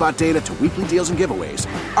hotspot data to weekly deals and giveaways,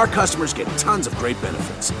 our customers get tons of great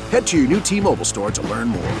benefits. Head to your new T-Mobile store to learn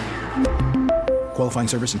more. Qualifying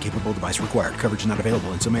service and capable device required. Coverage not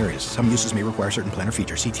available in some areas. Some uses may require certain plan or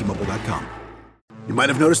features. See T-Mobile.com. You might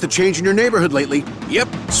have noticed a change in your neighborhood lately. Yep,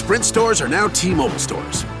 Sprint stores are now T-Mobile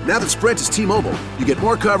stores. Now that Sprint is T-Mobile, you get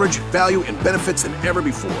more coverage, value, and benefits than ever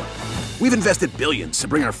before. We've invested billions to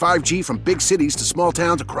bring our 5G from big cities to small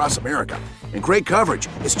towns across America. And great coverage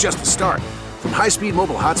is just the start. From high-speed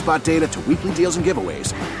mobile hotspot data to weekly deals and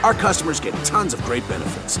giveaways, our customers get tons of great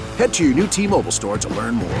benefits. Head to your new T-Mobile store to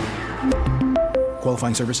learn more.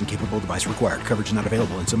 Qualifying service and capable device required. Coverage not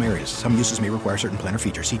available in some areas. Some uses may require certain plan or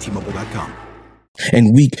features. See T-Mobile.com.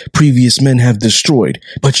 And weak previous men have destroyed.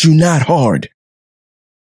 But you're not hard.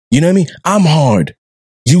 You know what I mean? I'm hard.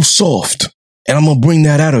 You soft. And I'm going to bring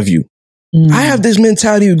that out of you. I have this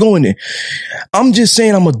mentality of going there. I'm just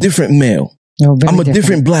saying I'm a different male. I'm a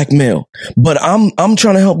different black male, but I'm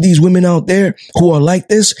trying to help these women out there who are like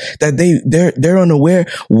this, that they're unaware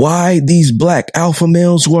why these black alpha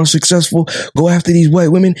males who are successful go after these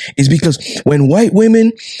white women is because when white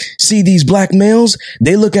women see these black males,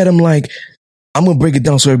 they look at them like, I'm going to break it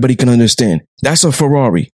down so everybody can understand. That's a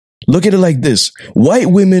Ferrari. Look at it like this. White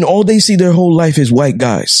women, all they see their whole life is white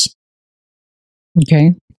guys.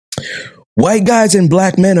 Okay. White guys and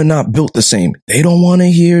black men are not built the same. They don't want to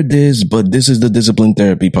hear this, but this is the Discipline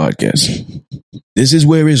Therapy Podcast. This is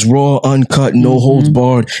where it's raw, uncut, no holds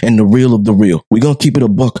barred, and the real of the real. We're going to keep it a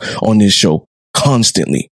buck on this show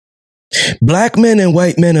constantly. Black men and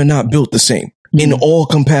white men are not built the same in all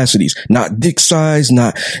capacities. Not dick size,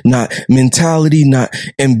 not mentality, not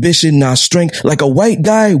ambition, not strength. Like a white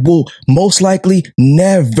guy will most likely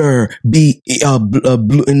never be in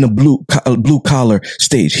the blue collar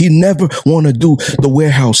stage. He never want to do the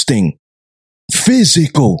warehouse thing.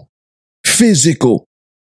 Physical.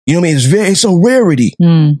 You know what I mean? It's a rarity.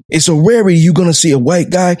 It's a rarity. You're going to see a white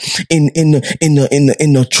guy in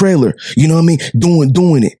the trailer. You know what I mean?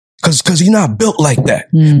 Doing it. Cause he's not built like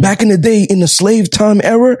that. Back in the day, in the slave time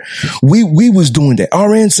era, we was doing that.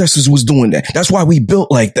 Our ancestors was doing that. That's why we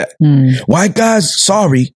built like that. White guys,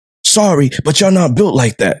 sorry, but y'all not built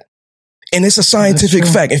like that. And it's a scientific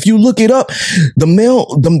fact. If you look it up,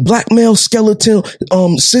 the black male skeletal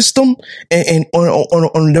system and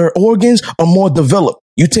on their organs are more developed.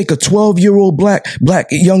 You take a 12-year-old black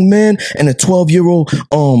young man and a 12-year-old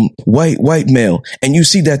white male, and you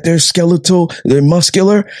see that their skeletal, their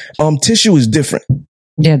muscular tissue is different.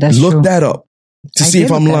 Yeah, that's true. Look that up to see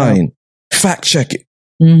if I'm lying. Fact check it.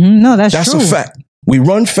 No, that's true. That's a fact. We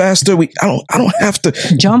run faster. I don't have to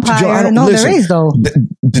jump higher. There is though.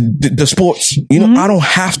 The sports, you know, I don't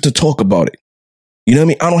have to talk about it. You know what I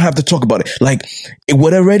mean? I don't have to talk about it. Like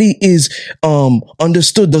what already is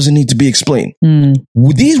understood doesn't need to be explained.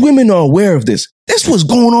 These women are aware of this. This was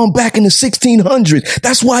going on back in the 1600s.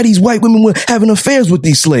 That's why these white women were having affairs with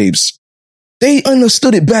these slaves. They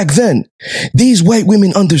understood it back then. These white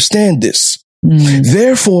women understand this.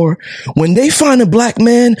 Therefore, when they find a black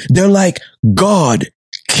man, they're like God,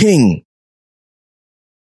 king.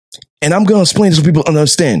 And I'm going to explain this so people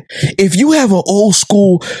understand. If you have an old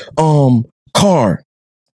school car,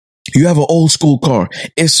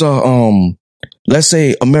 it's let's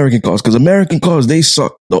say American cars, because American cars, they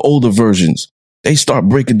suck. The older versions, they start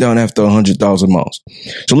breaking down after 100,000 miles.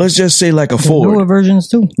 So let's just say like a Ford. Newer versions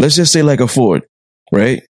too. Let's just say like a Ford,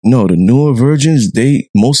 right? No, the newer versions,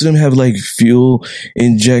 most of them have like fuel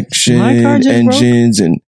injection engines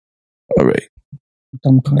and all right.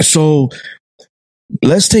 So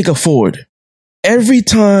let's take a Ford. Every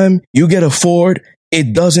time you get a Ford,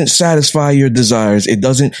 it doesn't satisfy your desires. It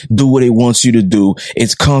doesn't do what it wants you to do.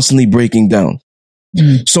 It's constantly breaking down.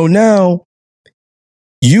 So now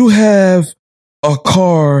you have a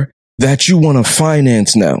car that you want to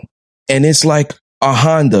finance now. And it's like a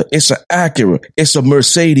Honda. It's an Acura. It's a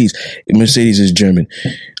Mercedes. Mercedes is German.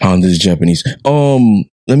 Honda is Japanese.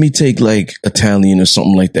 Let me take like Italian or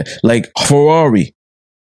something like that. Like Ferrari,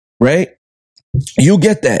 right? You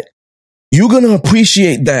get that. You're going to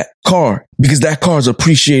appreciate that car because that car is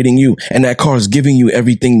appreciating you and that car is giving you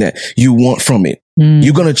everything that you want from it.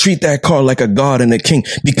 You're going to treat that car like a god and a king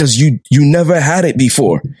because you never had it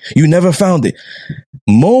before. You never found it.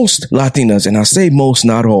 Most Latinas, and I say most,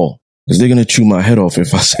 not all, because they're going to chew my head off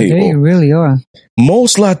if I say all. They really are.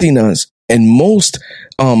 Most Latinas and most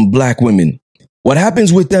black women, what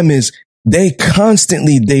happens with them is they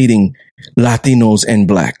constantly dating Latinos and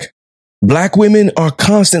black. Black women are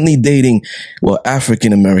constantly dating,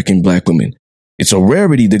 African-American black women. It's a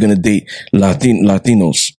rarity they're going to date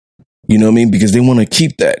Latinos. You know what I mean? Because they want to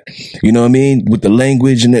keep that, you know what I mean? With the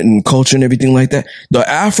language and culture and everything like that. The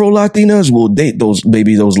Afro-Latinas will date those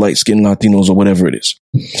light-skinned Latinos or whatever it is.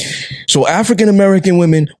 So African-American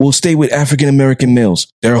women will stay with African-American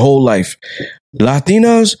males their whole life.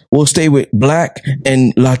 Latinas will stay with black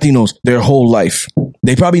and Latinos their whole life.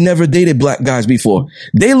 They probably never dated black guys before.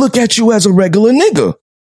 They look at you as a regular nigga.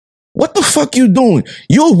 What the fuck you doing?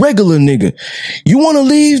 You're a regular nigga. You want to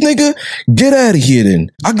leave, nigga? Get out of here then.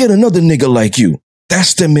 I'll get another nigga like you.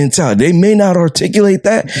 That's the mentality. They may not articulate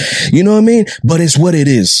that, you know what I mean? But it's what it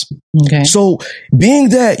is. Okay. So being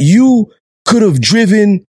that you could have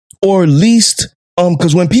driven or leased,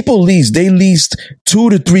 because when people lease, they leased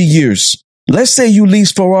 2 to 3 years. Let's say you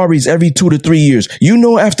lease Ferraris every 2 to 3 years. You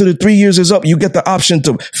know, after the 3 years is up, you get the option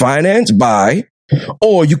to finance, buy,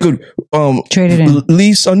 or you could trade it in.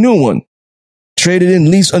 Lease a new one. Trade it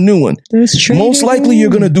in, lease a new one. Most likely you're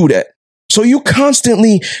going to do that. So you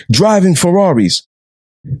constantly driving Ferraris.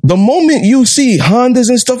 The moment you see Hondas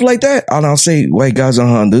and stuff like that, and I'll say white guys on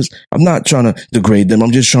Hondas, I'm not trying to degrade them.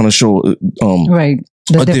 I'm just trying to show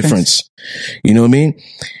a difference. You know what I mean?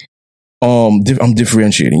 I'm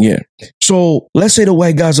differentiating, yeah. So let's say the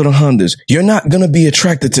white guys are the Hondas. You're not going to be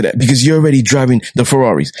attracted to that because you're already driving the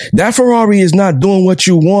Ferraris. That Ferrari is not doing what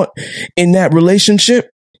you want in that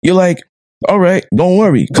relationship. You're like, all right, don't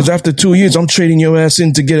worry. Because after 2 years, I'm trading your ass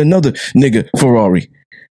in to get another nigga Ferrari.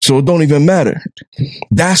 So it don't even matter.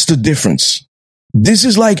 That's the difference. This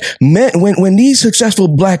is like men, when these successful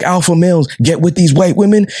black alpha males get with these white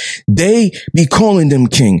women, they be calling them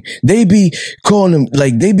king. They be calling them,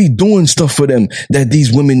 like, they be doing stuff for them that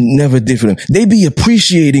these women never did for them. They be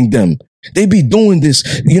appreciating them. They be doing this.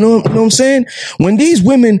 You know what I'm saying? When these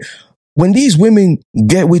women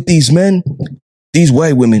get with these men, these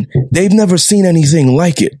white women, they've never seen anything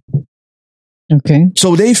like it. Okay.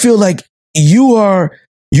 So they feel like you are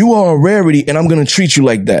a rarity and I'm going to treat you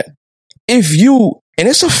like that. And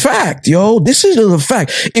it's a fact, yo, this is a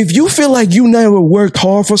fact. If you feel like you never worked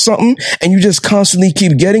hard for something and you just constantly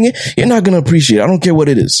keep getting it, you're not going to appreciate it. I don't care what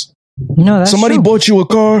it is. No, that's Somebody true. bought you a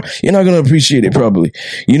car, you're not going to appreciate it probably.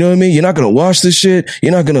 You know what I mean? You're not going to wash the shit.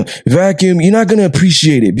 You're not going to vacuum. You're not going to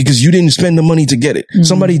appreciate it because you didn't spend the money to get it. Mm-hmm.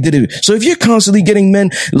 Somebody did it. So if you're constantly getting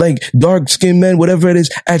men, like dark skinned men, whatever it is,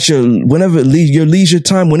 at your leisure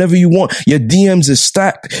time, whenever you want, your DMs is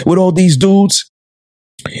stacked with all these dudes,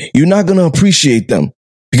 you're not going to appreciate them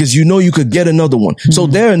because you know you could get another one. Mm-hmm. So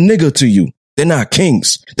they're a nigga to you. They're not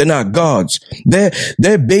kings. They're not gods. They're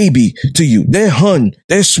baby to you. They're hun.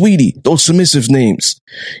 They're sweetie. Those submissive names.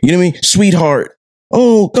 You know what I mean? Sweetheart.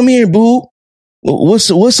 Oh, come here, boo.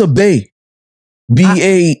 What's a bae?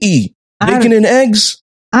 B-A-E. Bacon and eggs?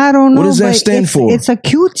 I don't know. What does that stand for? It's a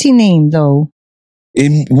cutesy name, though.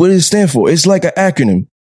 What does it stand for? It's like an acronym.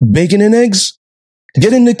 Bacon and eggs?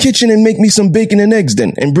 Get in the kitchen and make me some bacon and eggs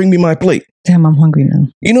then and bring me my plate. Damn, I'm hungry now.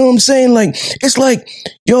 You know what I'm saying? Like, it's like,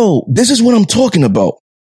 yo, this is what I'm talking about.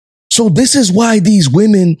 So this is why these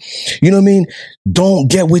women, you know what I mean, don't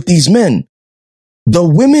get with these men. The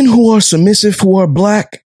women who are submissive, who are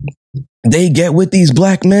black, they get with these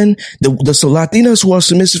black men. The Latinas who are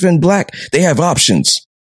submissive and black, they have options.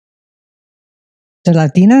 The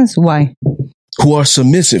Latinas? Why? Who are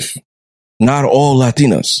submissive. Not all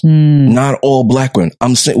Latinas, not all black women.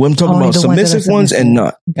 I'm talking about submissive ones and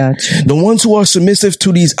not. Gotcha. The ones who are submissive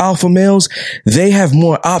to these alpha males, they have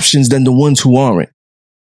more options than the ones who aren't.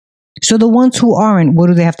 So the ones who aren't, what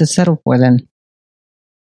do they have to settle for then?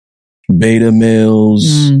 Beta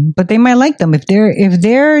males. But they might like them if they're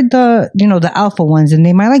the alpha ones, and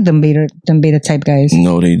they might like them beta type guys.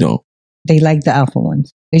 No, they don't. They like the alpha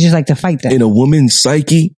ones. They just like to fight them. In a woman's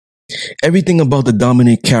psyche, everything about the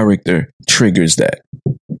dominant character triggers that.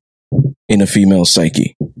 In a female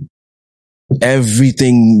psyche,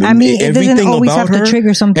 everything. I mean, it doesn't always about have her, to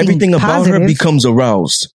trigger something. Everything positive. about her becomes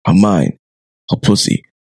aroused. Her mind, her pussy,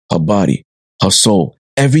 her body, her soul.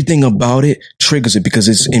 Everything about it triggers it because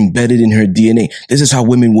it's embedded in her DNA. This is how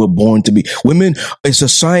women were born to be. Women, it's a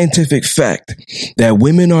scientific fact that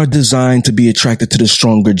women are designed to be attracted to the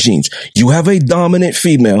stronger genes. You have a dominant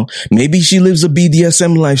female. Maybe she lives a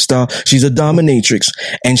BDSM lifestyle. She's a dominatrix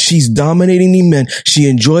and she's dominating the men. She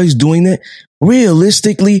enjoys doing it.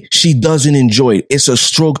 Realistically, she doesn't enjoy it. It's a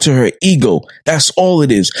stroke to her ego. That's all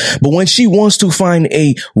it is. But when she wants to find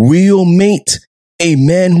a real mate, a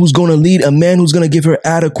man who's going to lead, a man who's going to give her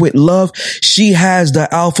adequate love, she has the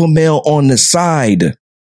alpha male on the side.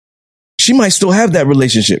 She might still have that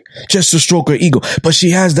relationship just to stroke her ego, but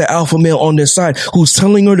she has the alpha male on their side who's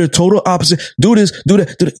telling her the total opposite. Do this, do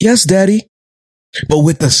that, do that. Yes, daddy. But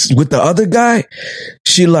with the other guy,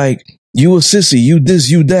 she like, you a sissy, you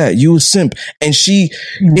this, you that, you a simp. And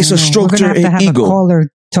it's a stroke to her ego. Have a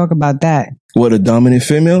caller talk about that. What, a dominant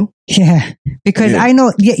female? Yeah, because I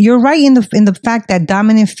know you're right in the fact that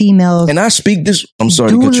dominant females, and I speak this. I'm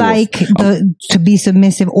sorry, do like to be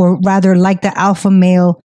submissive, or rather, like the alpha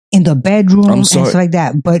male in the bedroom and stuff like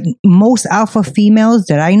that. But most alpha females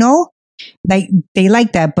that I know, like they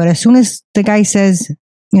like that. But as soon as the guy says,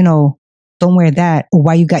 don't wear that, or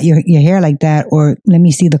why you got your hair like that, or let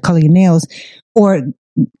me see the color of your nails, or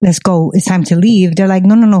let's go, it's time to leave, they're like,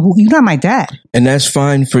 no, you're not my dad. And that's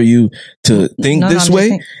fine for you to think this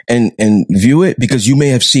way and view it, because you may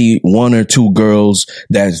have seen one or two girls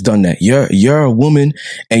that's done that. You're a woman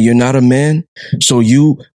and you're not a man. So are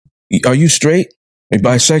you straight? Are you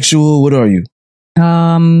bisexual? What are you?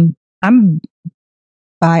 I'm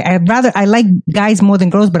bi. I like guys more than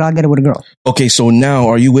girls, but I'll get it with a girl. Okay, so now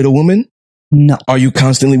are you with a woman? No. Are you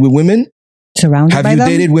constantly with women? Surrounded by them? Have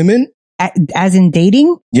you dated women? As in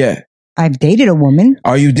dating? Yeah. I've dated a woman.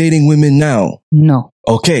 Are you dating women now? No.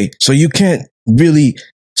 Okay, so you can't really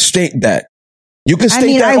state that. You can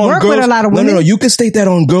state that on girls. With a lot of women. No. You can state that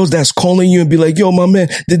on girls that's calling you and be like, yo, my man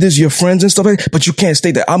did this, your friends and stuff like that. But you can't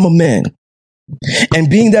state that. I'm a man. And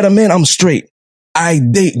being that a man, I'm straight. I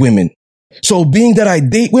date women. So being that I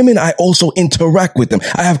date women, I also interact with them.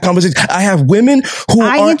 I have conversations. I have women who are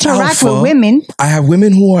alpha. I interact with women. I have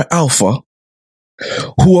women who are alpha,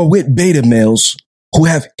 who are with beta males, who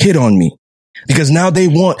have hit on me because now they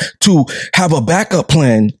want to have a backup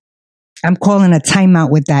plan. I'm calling a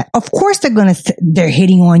timeout with that. Of course they're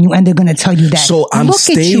hitting on you and they're going to tell you that. So I'm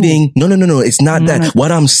stating, no, it's not that.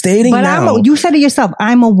 What I'm stating now. You said it yourself.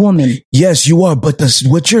 I'm a woman. Yes, you are. But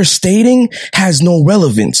what you're stating has no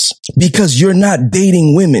relevance because you're not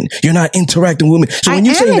dating women. You're not interacting with women. So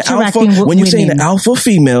when you say an alpha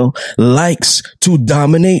female likes to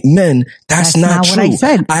dominate men, that's not true. What I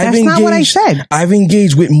said. That's not what I said. I've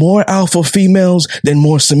engaged with more alpha females than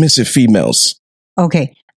more submissive females.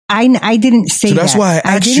 Okay. I didn't say that. So that's why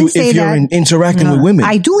I asked you if you're interacting with women.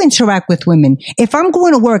 I do interact with women. If I'm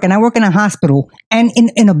going to work and I work in a hospital and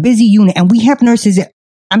in a busy unit and we have nurses,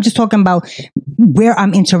 I'm just talking about where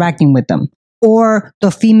I'm interacting with them or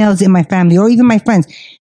the females in my family or even my friends.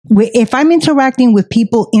 If I'm interacting with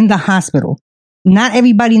people in the hospital, not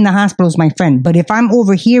everybody in the hospital is my friend, but if I'm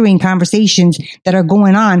overhearing conversations that are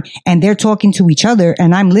going on and they're talking to each other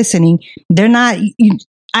and I'm listening, they're not...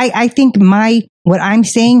 I think what I'm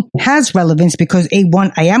saying has relevance because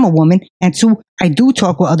one, I am a woman, and two, I do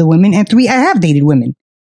talk with other women, and three, I have dated women.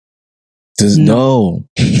 No,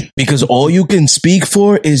 because all you can speak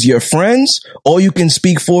for is your friends. All you can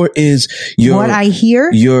speak for is what I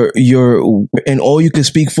hear. And all you can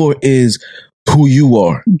speak for is who you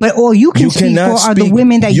are. But all you can speak for are the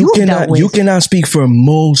women that you've dealt with. You cannot speak for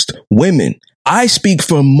most women. I speak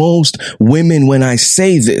for most women when I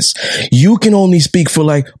say this. You can only speak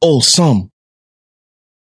for some.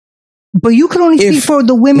 But you can only speak for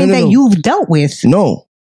the women that you've dealt with. No.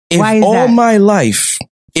 Why is that?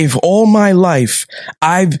 If all my life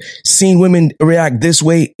I've seen women react this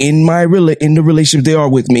way in the relationship they are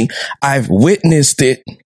with me, I've witnessed it,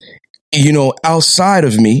 outside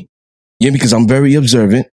of me, because I'm very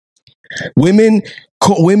observant. Women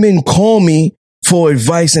call me for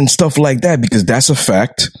advice and stuff like that because that's a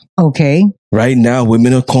fact. Okay. Right now,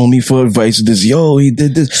 women are calling me for advice. He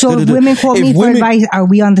did this. So if women call me for advice, are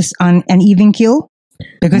we on an even keel?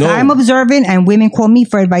 Because I'm observant and women call me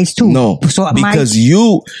for advice too. No, because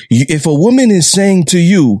if a woman is saying to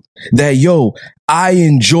you that, I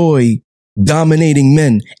enjoy dominating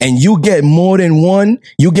men, and you get more than one,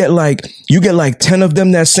 you get like 10 of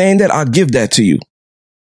them that's saying that, I'll give that to you.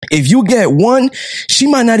 If you get one, she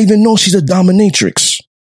might not even know she's a dominatrix.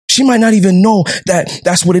 She might not even know that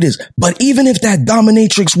that's what it is. But even if that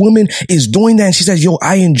dominatrix woman is doing that and she says, yo,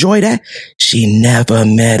 I enjoy that, she never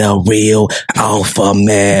met a real alpha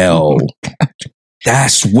male.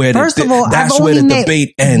 That's where First of all, that's I've where only the met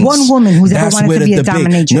debate ends. one woman who's ever That's wanted where to the be a debate.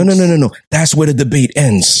 dominatrix. No. That's where the debate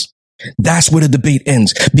ends. That's where the debate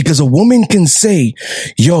ends. Because a woman can say,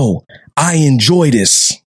 yo, I enjoy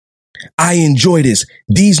this. I enjoy this.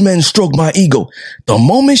 These men stroke my ego. The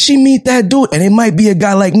moment she meet that dude, and it might be a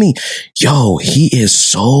guy like me, yo, he is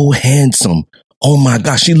so handsome. Oh my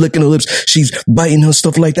gosh, she licking her lips. She's biting her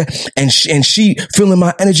stuff like that. And she feeling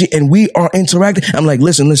my energy, and we are interacting. I'm like,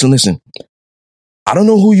 listen. I don't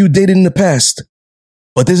know who you dated in the past,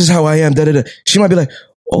 but this is how I am. She might be like,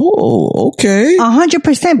 oh, okay.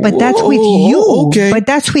 100%, but that's with you. Okay. But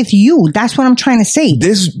that's with you. That's what I'm trying to say.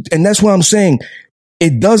 And that's what I'm saying.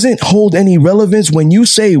 It doesn't hold any relevance when you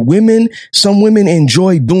say some women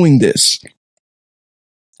enjoy doing this.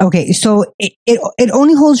 Okay, so it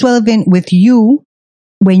only holds relevant with you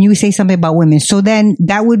when you say something about women. So then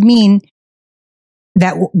that would mean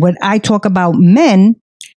that when I talk about men,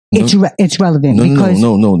 it's relevant.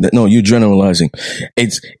 No, you're generalizing.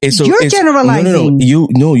 You're generalizing.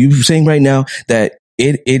 You're saying right now that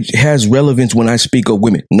it has relevance when I speak of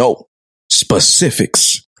women. No,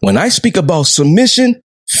 specifics. When I speak about submission,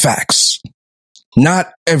 facts.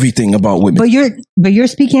 Not everything about women. But you're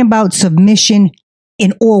speaking about submission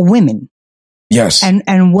in all women. Yes. And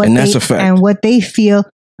that's a fact. And what they feel,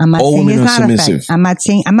 I'm not all saying women it's are not submissive. a fact.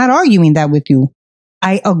 I'm not arguing that with you.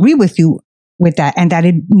 I agree with you with that, and that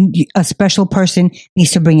a special person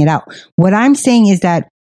needs to bring it out. What I'm saying is that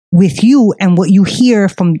with you and what you hear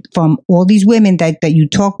from all these women that you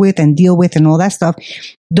talk with and deal with and all that stuff,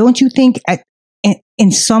 don't you think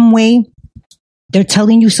in some way they're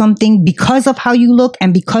telling you something because of how you look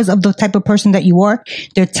and because of the type of person that you are?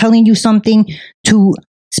 They're telling you something to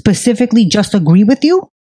specifically just agree with you?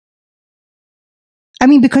 I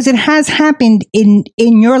mean, because it has happened in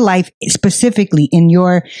your life, specifically in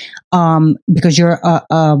your, because you're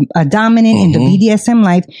a dominant in the BDSM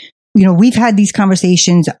life. You know, we've had these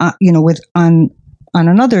conversations, on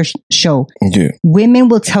another show. Yeah. Women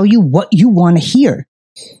will tell you what you want to hear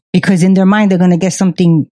because in their mind, they're going to get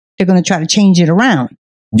something. They're going to try to change it around.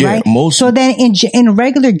 Yeah. Right? So then in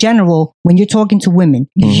regular general, when you're talking to women,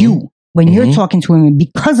 when you're talking to women,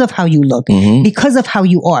 because of how you look, because of how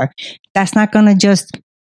you are, that's not going to just,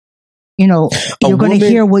 you're going to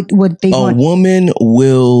hear what they want. A woman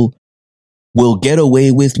will get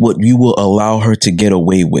away with what you will allow her to get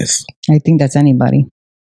away with. I think that's anybody.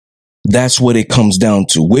 That's what it comes down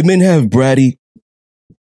to. Women have bratty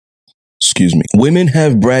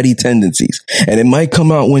tendencies, and it might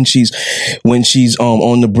come out when she's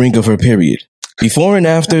on the brink of her period. Before and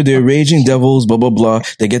after, they're raging devils, blah, blah, blah.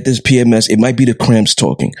 They get this PMS. It might be the cramps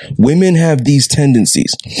talking. Women have these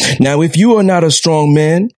tendencies. Now, if you are not a strong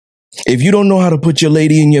man, if you don't know how to put your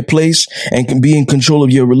lady in your place and can be in control of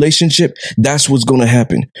your relationship, that's what's going to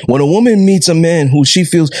happen. When a woman meets a man who she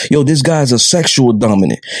feels, yo, this guy is a sexual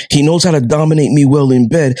dominant. He knows how to dominate me well in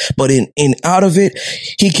bed, but in out of it,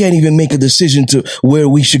 he can't even make a decision to where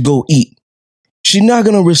we should go eat. She's not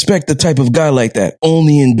going to respect the type of guy like that,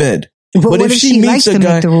 only in bed. But if she meets a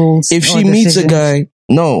guy,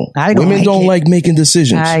 no, women don't like making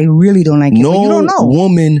decisions. I really don't like it. No you don't know.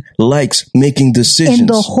 woman likes making decisions. In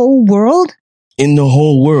the whole world? In the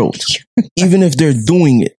whole world. Even if they're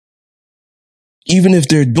doing it.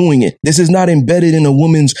 This is not embedded in a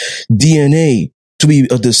woman's DNA to be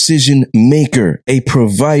a decision maker, a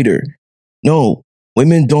provider. No,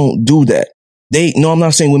 women don't do that. I'm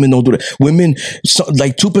not saying women don't do that. Women,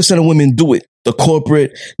 like 2% of women do it. The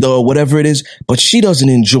corporate, the whatever it is, but she doesn't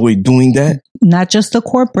enjoy doing that. Not just the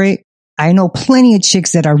corporate. I know plenty of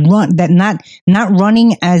chicks that are not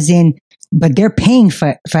running as in, but they're paying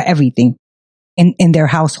for everything in their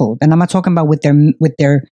household. And I'm not talking about with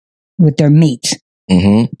their mate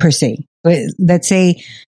per se. But let's say,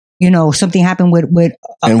 something happened with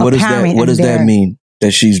and what does that mean?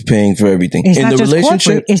 That she's paying for everything in the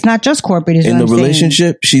relationship? It's not just corporate. In the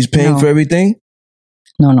relationship, she's paying for everything?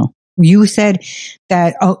 No. You said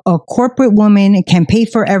that a corporate woman can pay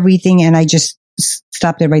for everything, and I just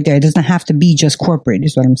stopped it right there. It doesn't have to be just corporate,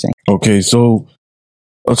 is what I'm saying. Okay, so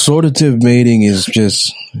assortative mating is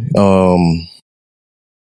just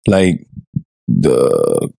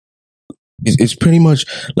it's pretty much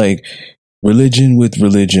like religion with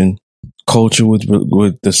religion, culture with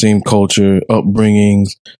the same culture,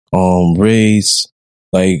 upbringings, race,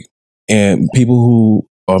 like, and people who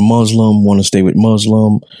are Muslim want to stay with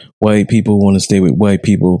Muslim, white people want to stay with white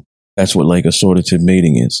people. That's what like assortative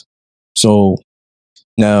mating is. So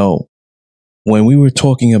now, when we were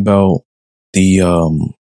talking about the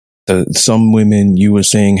some women, you were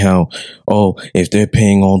saying how, oh, if they're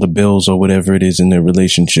paying all the bills or whatever it is in their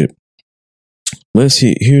relationship.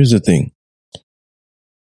 Here's the thing.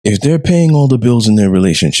 If they're paying all the bills in their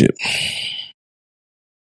relationship,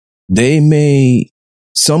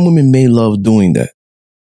 some women may love doing that.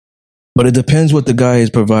 But it depends what the guy is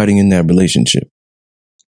providing in that relationship.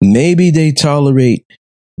 Maybe they tolerate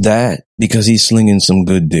that because he's slinging some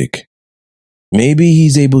good dick. Maybe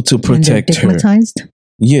he's able to protect her.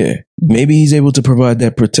 Yeah. Maybe he's able to provide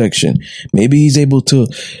that protection. Maybe he's able to,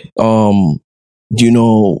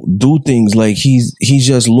 do things like he's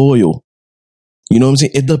just loyal. You know what I'm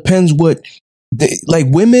saying? It depends like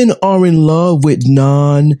women are in love with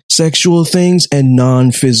non-sexual things and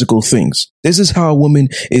non-physical things. This is how a woman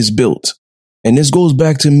is built. And this goes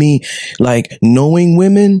back to me, like knowing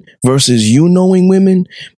women versus you knowing women,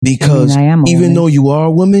 because even though you are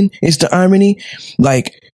a woman, it's the irony.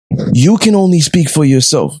 Like you can only speak for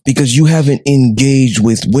yourself because you haven't engaged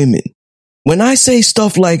with women. When I say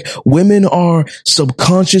stuff like women are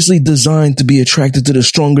subconsciously designed to be attracted to the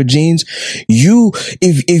stronger genes,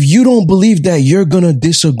 if you don't believe that, you're going to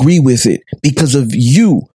disagree with it because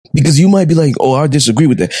you might be like, oh, I disagree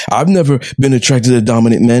with that. I've never been attracted to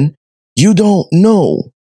dominant men. You don't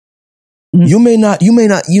know. You may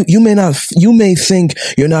think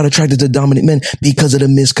you're not attracted to dominant men because of the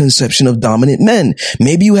misconception of dominant men.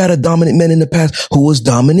 Maybe you had a dominant man in the past who was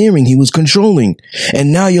domineering. He was controlling.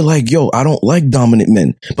 And now you're like, yo, I don't like dominant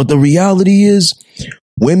men. But the reality is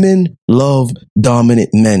women love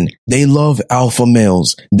dominant men. They love alpha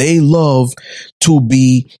males. They love to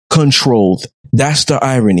be controlled. That's the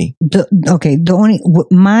irony.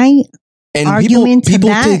 And people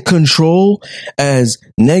take control as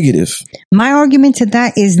negative. My argument to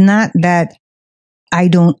that is not that I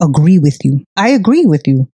don't agree with you. I agree with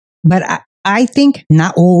you. But I think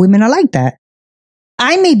not all women are like that.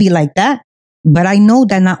 I may be like that, but I know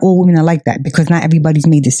that not all women are like that because not everybody's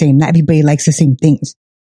made the same. Not everybody likes the same things.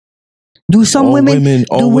 Do women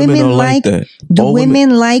like an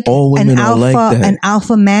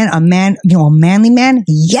alpha man, a manly man?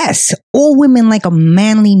 Yes. All women like a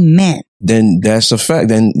manly man. Then that's a fact.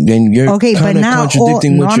 Then you're kind of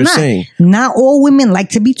contradicting what you're saying. Not all women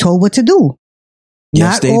like to be told what to do.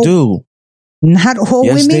 Yes, they do. Not all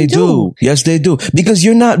women do. Yes, they do. Because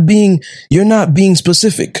you're not being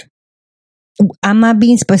specific. I'm not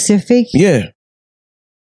being specific. Yeah.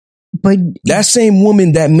 But that same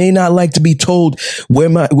woman that may not like to be told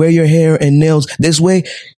wear your hair and nails this way,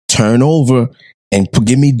 turn over and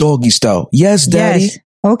give me doggy style. Yes, daddy. Yes.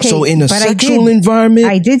 Okay. So in a sexual environment,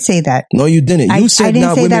 I did say that. No, you didn't. You said I didn't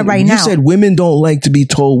not say women. That right you now. said women don't like to be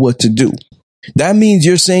told what to do. That means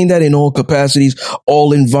you're saying that in all capacities,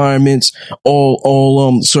 all environments,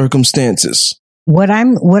 all circumstances. What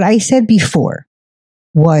I said before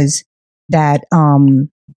was that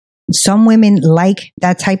some women like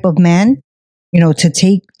that type of man, to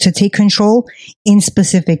take control in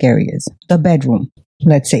specific areas, the bedroom,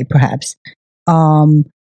 let's say, perhaps.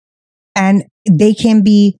 And they can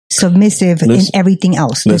be submissive in everything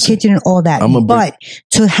else, the kitchen and all that. But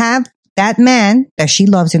to have that man that she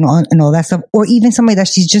loves and all that stuff, or even somebody that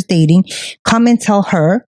she's just dating, come and tell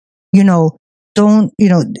her, you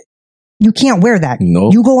can't wear that.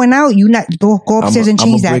 No. You going out, you not go upstairs and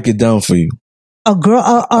change that. I'm gonna break it down for you. A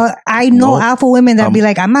girl, I know alpha women that be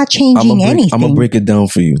like, I'm not changing anything. I'm gonna break it down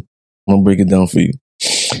for you.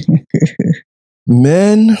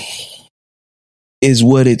 Men is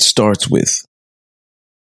what it starts with.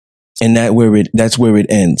 And that's where it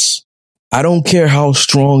ends. I don't care how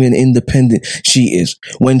strong and independent she is.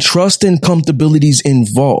 When trust and comfortability is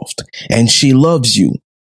involved and she loves you,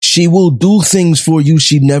 she will do things for you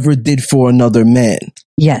she never did for another man.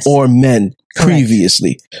 Yes. Or men. Correct.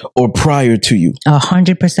 Previously or prior to you.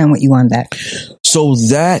 100% with you on that. So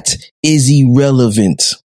that is irrelevant.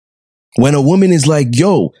 When a woman is like,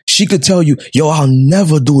 yo, she could tell you, yo, I'll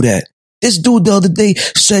never do that. This dude the other day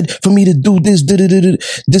said for me to do this,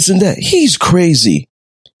 this and that. He's crazy.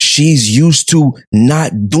 She's used to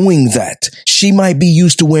not doing that. She might be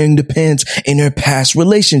used to wearing the pants in her past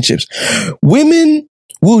relationships. Women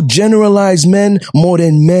will generalize men more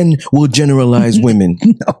than men will generalize women.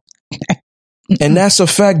 No. And that's a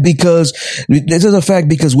fact because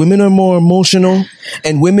women are more emotional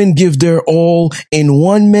and women give their all in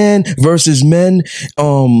one man versus men.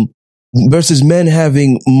 versus men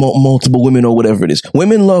having multiple women or whatever it is.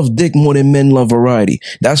 Women love dick more than men love variety.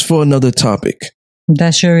 That's for another topic.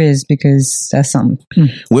 That sure is, because that's something.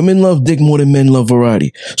 Women love dick more than men love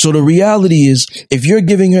variety. So the reality is, if you're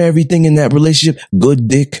giving her everything in that relationship, good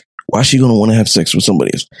dick, why is she going to want to have sex with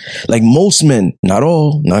somebody else? Like most men, not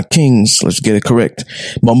all, not kings, let's get it correct.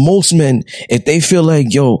 But most men, if they feel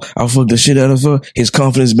like, yo, I'll fuck the shit out of her, his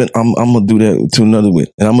confidence been, I'm going to do that to another one.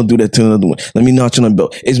 And I'm going to do that to another one. Let me notch on the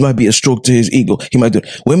belt. It might be a stroke to his ego. He might do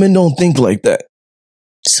it. Women don't think like that.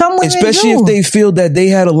 Some women especially do. If they feel that they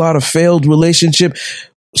had a lot of failed relationship.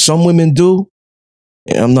 Some women do.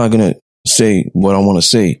 And I'm not going to say what I want to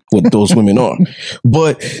say, what those women are.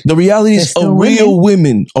 But the reality is a real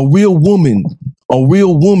woman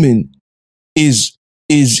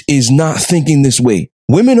is not thinking this way.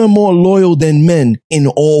 Women are more loyal than men in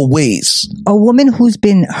all ways. A woman who's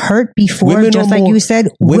been hurt before, women just like you said,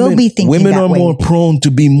 will be thinking women that are way. more prone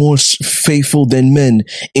to be more faithful than men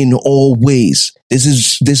in all ways.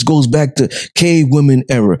 This goes back to cave women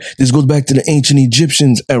era. This goes back to the ancient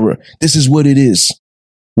Egyptians era. This is what it is.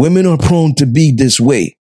 Women are prone to be this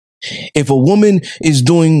way. If a woman is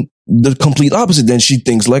doing the complete opposite, then she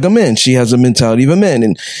thinks like a man. She has a mentality of a man.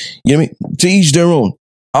 And you know what I mean? To each their own.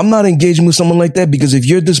 I'm not engaging with someone like that, because if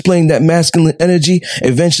you're displaying that masculine energy,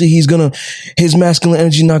 eventually his masculine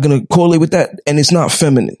energy not going to correlate with that. And it's not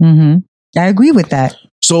feminine. Mm-hmm. I agree with that.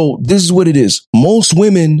 So this is what it is. Most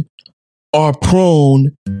women are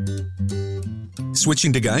prone.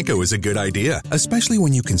 Switching to Geico is a good idea, especially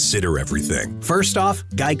when you consider everything. First off,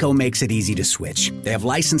 Geico makes it easy to switch. They have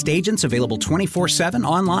licensed agents available 24/7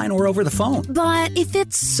 online or over the phone. But if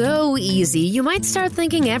it's so easy, you might start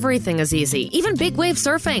thinking everything is easy, even big wave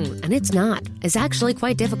surfing. And it's not. It's actually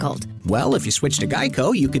quite difficult. Well, if you switch to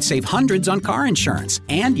Geico, you could save hundreds on car insurance.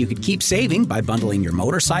 And you could keep saving by bundling your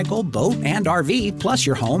motorcycle, boat, and RV, plus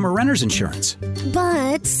your home or renter's insurance.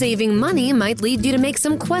 But saving money might lead you to make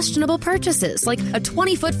some questionable purchases, like a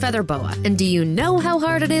 20-foot feather boa. And do you know how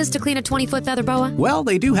hard it is to clean a 20-foot feather boa? Well,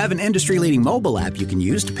 they do have an industry-leading mobile app you can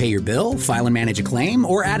use to pay your bill, file and manage a claim,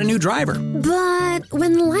 or add a new driver. But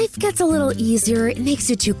when life gets a little easier, it makes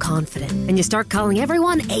you too confident, and you start calling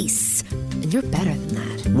everyone ace. And you're better than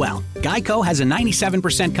that. Well, Geico has a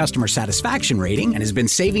 97% customer satisfaction rating and has been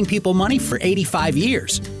saving people money for 85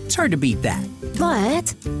 years. It's hard to beat that.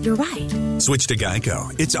 But you're right. Switch to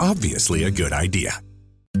Geico. It's obviously a good idea.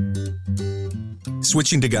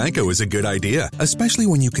 Switching to Geico is a good idea, especially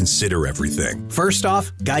when you consider everything. First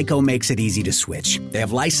off, Geico makes it easy to switch. They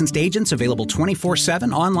have licensed agents available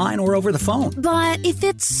 24/7 online or over the phone. But if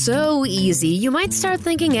it's so easy, you might start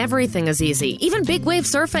thinking everything is easy, even big wave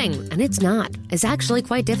surfing. And it's not. It's actually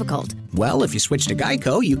quite difficult. Well, if you switch to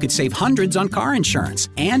Geico, you could save hundreds on car insurance.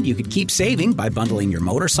 And you could keep saving by bundling your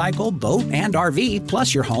motorcycle, boat, and RV,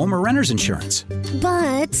 plus your home or renter's insurance.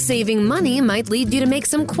 But saving money might lead you to make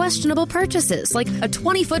some questionable purchases, like a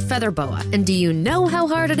 20-foot feather boa. And do you know how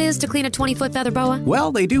hard it is to clean a 20-foot feather boa?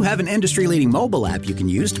 Well, they do have an industry-leading mobile app you can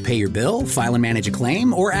use to pay your bill, file and manage a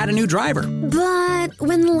claim, or add a new driver. But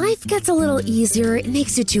when life gets a little easier, it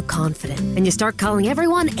makes you too confident, and you start calling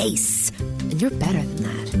everyone ace. And you're better than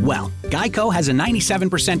that. Well, Geico has a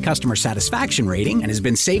 97% customer satisfaction rating and has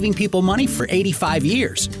been saving people money for 85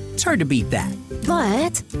 years. It's hard to beat that.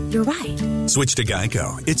 But you're right. Switch to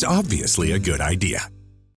Geico. It's obviously a good idea.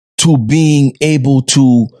 To being able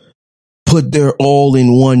to put their all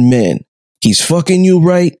in one man. He's fucking you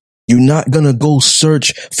right. You're not gonna go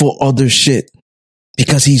search for other shit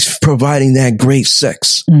because he's providing that great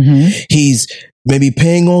sex. Mm-hmm. He's maybe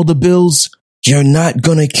paying all the bills. You're not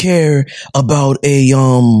gonna care about I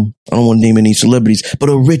don't want to name any celebrities, but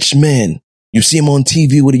a rich man. You see him on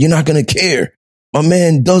TV with it. You're not gonna care. My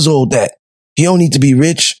man does all that. He don't need to be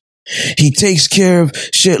rich. He takes care of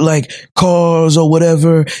shit like cars or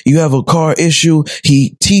whatever. You have a car issue.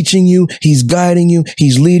 He teaching you. He's guiding you.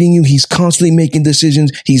 He's leading you. He's constantly making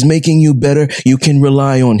decisions. He's making you better. You can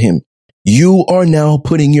rely on him. You are now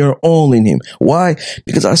putting your all in him. Why?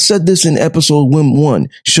 Because I said this in episode 1.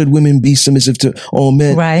 Should women be submissive to all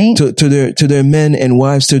men? Right. To their men and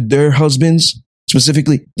wives, to their husbands,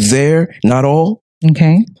 specifically their, not all.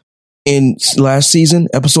 Okay. In last season,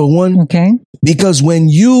 episode 1. Okay. Because when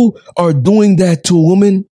you are doing that to a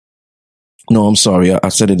woman, no, I'm sorry, I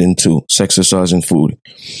said it in 2, sex, exercise, and food.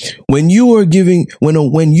 When you are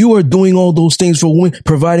when you are doing all those things for a woman,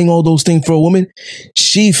 providing all those things for a woman,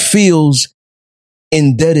 she feels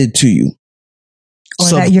indebted to you. Or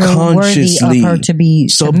that you're worthy of her to be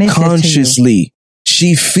submissive to you.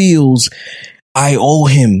 She feels, I owe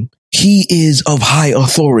him he is of high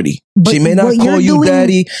authority. But she may not call you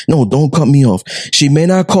daddy. No, don't cut me off. She may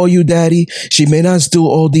not call you daddy. She may not do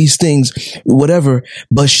all these things, whatever,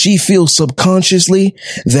 but she feels subconsciously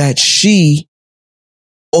that she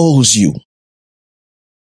owes you.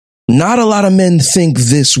 Not a lot of men think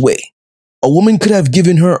this way. A woman could have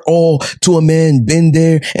given her all to a man, been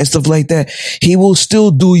there and stuff like that. He will still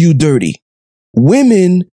do you dirty.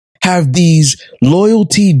 Women have these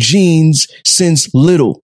loyalty genes since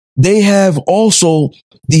little. They have also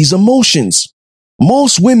these emotions.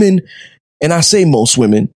 Most women, and I say most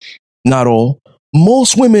women, not all,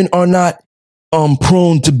 most women are not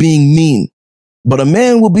prone to being mean. But a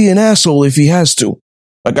man will be an asshole if he has to.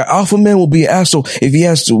 Like an alpha man will be an asshole if he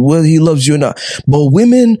has to, whether he loves you or not. But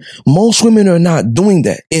women, most women are not doing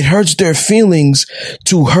that. It hurts their feelings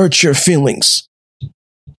to hurt your feelings.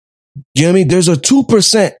 You know what I mean? There's a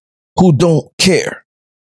 2% who don't care.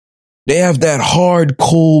 They have that hard,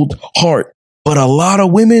 cold heart. But a lot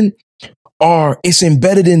of women it's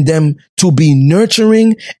embedded in them to be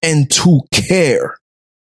nurturing and to care.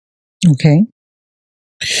 Okay.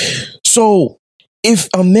 So if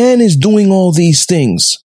a man is doing all these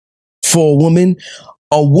things for a woman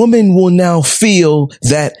will now feel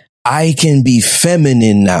that I can be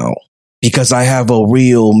feminine now because I have a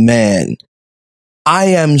real man. I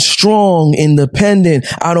am strong, independent.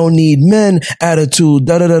 I don't need men attitude,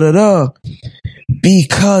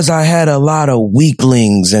 because I had a lot of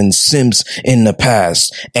weaklings and simps in the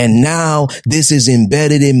past. And now this is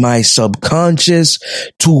embedded in my subconscious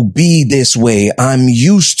to be this way. I'm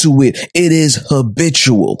used to it. It is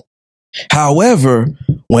habitual. However,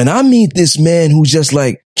 when I meet this man who's just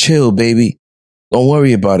like, chill, baby, don't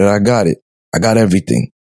worry about it. I got it. I got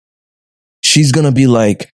everything. She's going to be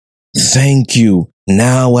like, thank you.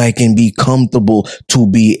 Now I can be comfortable to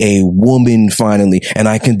be a woman finally, and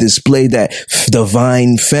I can display that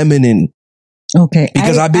divine feminine. Okay.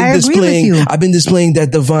 Because I've been displaying that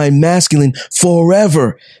divine masculine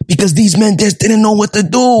forever because these men just didn't know what to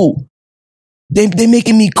do. They're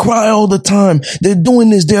making me cry all the time. They're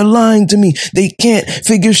doing this. They're lying to me. They can't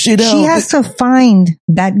figure shit out. She has to find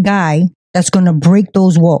that guy that's going to break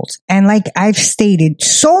those walls. And like I've stated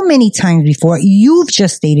so many times before, you've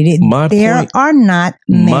just stated it. My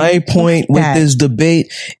point with this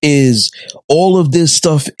debate is all of this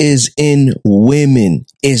stuff is in women.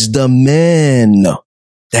 It's the man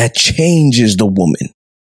that changes the woman.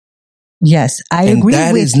 Yes, I agree with you.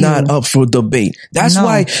 That is not up for debate. That's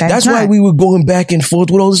why we were going back and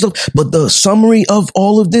forth with all this stuff. But the summary of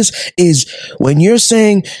all of this is when you're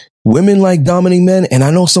saying women like dominating men, and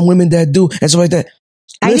I know some women that do, and stuff like that.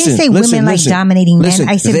 I didn't say women like dominating men.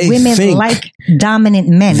 I said women like dominant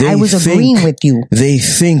men. I was agreeing with you. They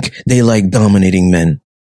think they like dominating men.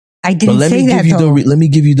 I didn't say that though. Let me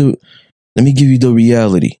give you the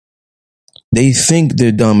reality. They think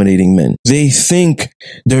they're dominating men. They think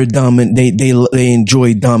they're they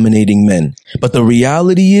enjoy dominating men. But the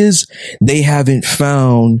reality is they haven't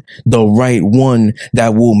found the right one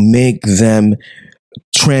that will make them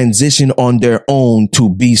transition on their own to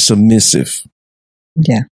be submissive.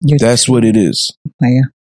 Yeah. That's what it is. Yeah.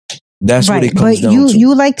 That's what it comes down to.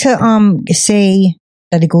 You like to say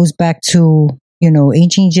that it goes back to,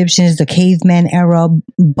 ancient Egyptians, the caveman era,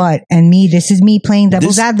 this is me playing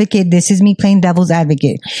devil's advocate. This is me playing devil's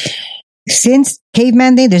advocate. Since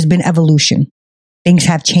caveman day, there's been evolution. Things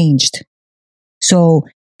have changed. So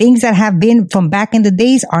things that have been from back in the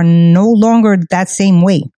days are no longer that same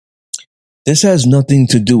way. This has nothing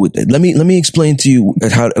to do with it. Let me explain to you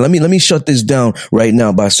let me shut this down right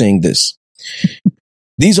now by saying this.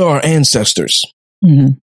 These are our ancestors.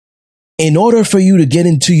 Mm-hmm. In order for you to get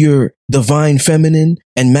into your divine feminine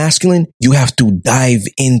and masculine, you have to dive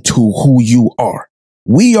into who you are.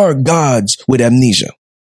 We are gods with amnesia.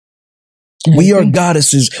 Mm-hmm. We are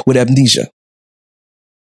goddesses with amnesia.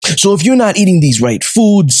 So if you're not eating these right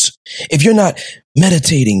foods, if you're not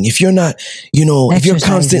meditating, if you're not, if you're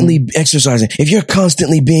constantly exercising, if you're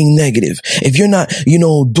constantly being negative, if you're not,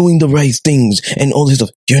 doing the right things and all this stuff,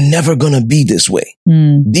 you're never going to be this way.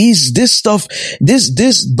 Mm.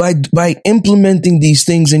 By implementing these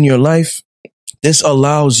things in your life, this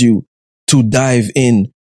allows you to dive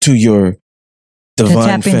in to your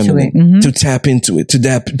divine feminine, to tap into it, to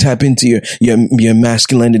tap into your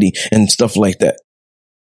masculinity and stuff like that.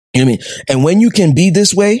 You know what I mean? And when you can be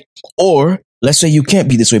this way, or let's say you can't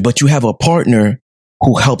be this way, but you have a partner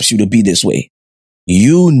who helps you to be this way,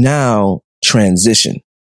 you now transition.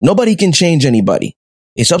 Nobody can change anybody.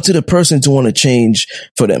 It's up to the person to want to change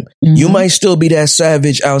for them. Mm-hmm. You might still be that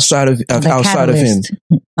savage outside of him.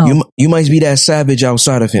 Oh. You might be that savage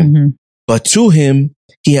outside of him. Mm-hmm. But to him,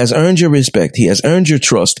 He has earned your respect. He has earned your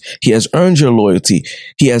trust. He has earned your loyalty.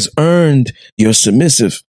 He has earned your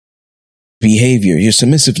submissive behavior, your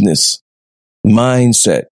submissiveness,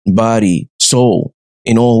 mindset, body, soul,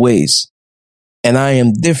 in all ways. And I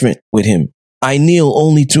am different with him. I kneel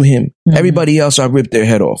only to him. Everybody else, I rip their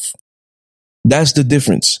head off. That's the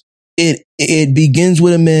difference. It begins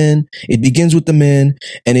with a man. It begins with the man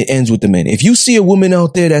and it ends with the man. If you see a woman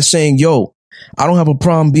out there that's saying, yo, I don't have a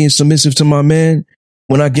problem being submissive to my man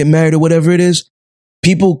when I get married or whatever it is,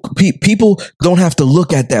 people don't have to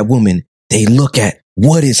look at that woman. They look at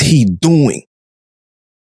what is he doing?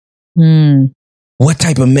 What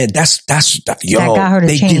type of man? That's yo. That got her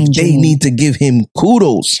to change. They need to give him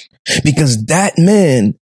kudos because that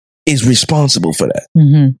man is responsible for that.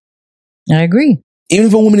 I agree. Even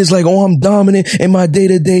if a woman is like, oh, I'm dominant in my day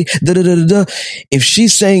to day, if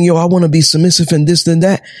she's saying, yo, I want to be submissive and this and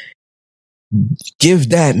that,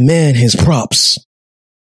 give that man his props.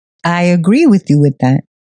 I agree with you with that.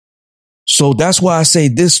 So that's why I say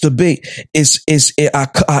this debate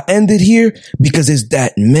I ended here because it's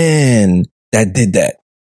that man that did that.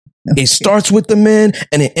 Okay. It starts with the man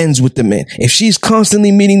and it ends with the man. If she's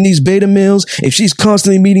constantly meeting these beta males, if she's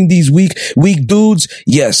constantly meeting these weak dudes,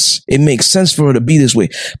 yes, it makes sense for her to be this way.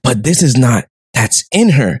 But this is not, that's in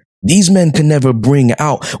her. These men can never bring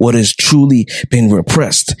out what has truly been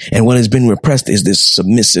repressed. And what has been repressed is this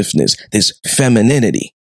submissiveness, this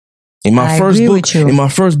femininity. In my first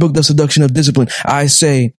book, The Seduction of Discipline, I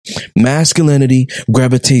say masculinity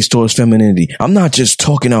gravitates towards femininity. I'm not just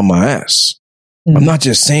talking out my ass. I'm not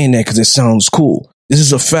just saying that because it sounds cool. This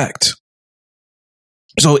is a fact.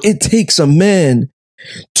 So it takes a man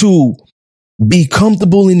to be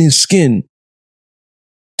comfortable in his skin,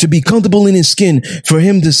 for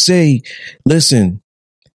him to say, listen,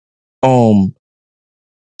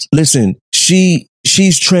 she's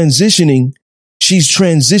transitioning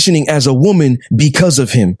as a woman because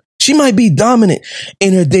of him. She might be dominant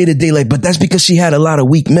in her day-to-day life, but that's because she had a lot of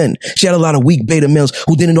weak men. She had a lot of weak beta males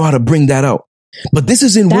who didn't know how to bring that out. But this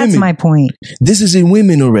is in women. That's my point. This is in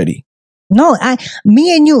women already. No,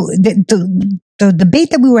 me and you, the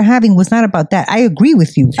debate that we were having was not about that. I agree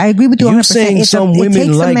with you. I agree with you 100%. You're saying some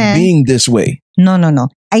women like being this way. No.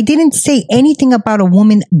 I didn't say anything about a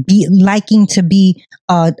woman liking to be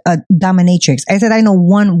a dominatrix. I said I know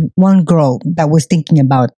one girl that was thinking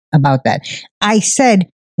about that. I said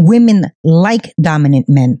women like dominant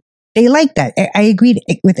men. They like that. I agreed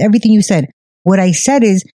with everything you said. What I said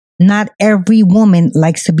is not every woman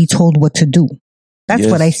likes to be told what to do. That's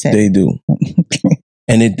what I said. They do.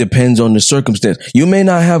 And it depends on the circumstance. You may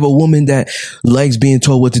not have a woman that likes being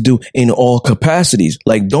told what to do in all capacities.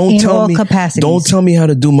 Like, don't tell me how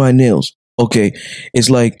to do my nails. Okay.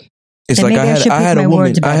 It's like I had a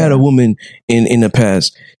woman in the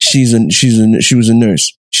past. She was a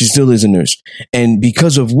nurse. She still is a nurse. And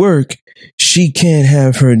because of work, she can't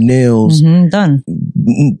have her nails done.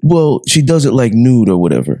 Well, she does it like nude or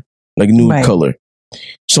whatever, like nude color.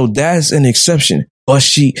 So that's an exception. But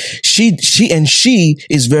she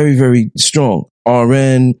is very, very strong.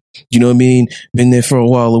 RN, you know what I mean? Been there for a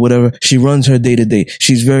while or whatever. She runs her day to day.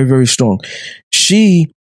 She's very, very strong.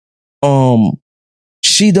 She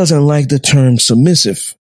doesn't like the term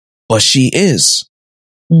submissive, but she is.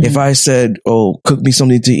 If I said, oh, cook me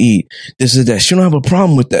something to eat, this is that, she don't have a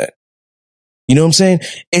problem with that. You know what I'm saying?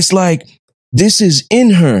 It's like, this is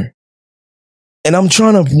in her. And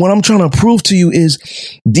what I'm trying to prove to you is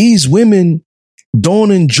these women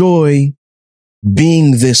don't enjoy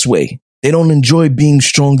being this way. They don't enjoy being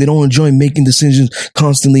strong. They don't enjoy making decisions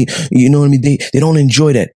constantly. You know what I mean? They don't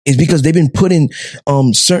enjoy that. It's because they've been put in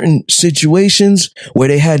certain situations where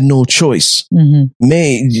they had no choice.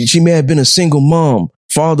 She may have been a single mom,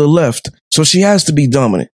 father left, so she has to be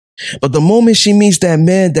dominant. But the moment she meets that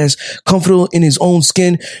man that's comfortable in his own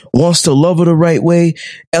skin, wants to love her the right way,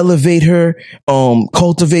 elevate her,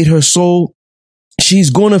 cultivate her soul,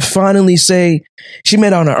 she's going to finally say, she may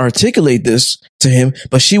not articulate this to him,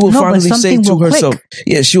 but she will finally say to herself,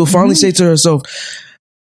 she will finally say to herself,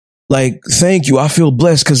 like, thank you. I feel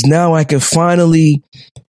blessed because now I can finally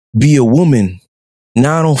be a woman.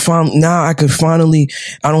 I'm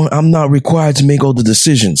not required to make all the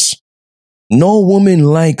decisions. No woman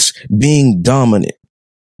likes being dominant.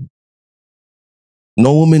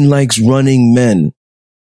 No woman likes running men.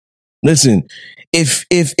 Listen, if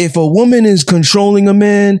a woman is controlling a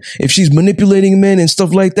man, if she's manipulating men and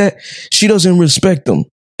stuff like that, she doesn't respect them.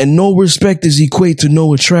 And no respect is equate to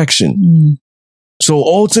no attraction. So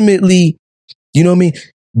ultimately, you know what I mean?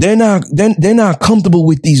 They're not comfortable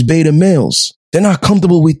with these beta males. They're not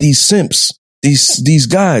comfortable with these simps, these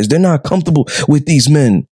guys. They're not comfortable with these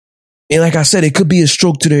men. And like I said, it could be a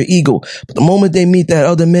stroke to their ego. But the moment they meet that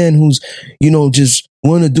other man who's, just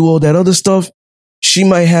want to do all that other stuff, she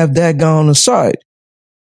might have that guy on the side.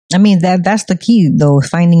 I mean, that's the key, though,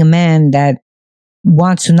 finding a man that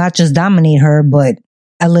wants to not just dominate her, but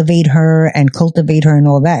elevate her and cultivate her and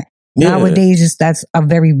all that. Yeah. Nowadays, that's a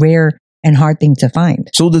very rare and hard thing to find.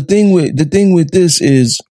 So the thing with this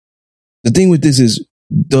is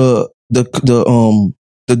the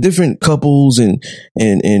different couples and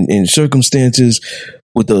circumstances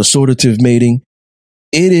with the assortative mating.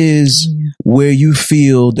 It is where you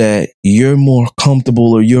feel that you're more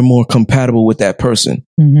comfortable or you're more compatible with that person.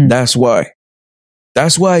 Mm-hmm. That's why.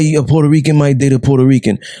 That's why a Puerto Rican might date a Puerto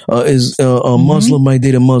Rican, a Muslim might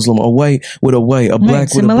date a Muslim, a white with a white, a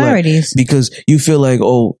black with a black. Because you feel like,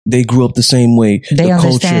 oh, they grew up the same way. They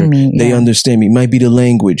understand me. They understand me. Might be the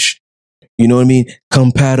language. You know what I mean?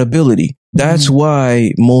 Compatibility. That's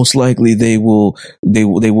why most likely they will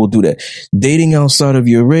do that. Dating outside of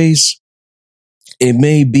your race, it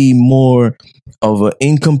may be more of an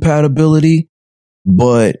incompatibility,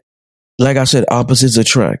 but like I said, opposites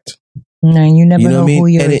attract. No, you never know who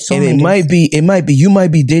your soulmate is. It might be you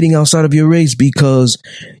might be dating outside of your race because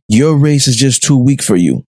your race is just too weak for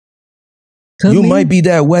you. You might be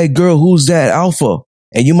that white girl who's that alpha,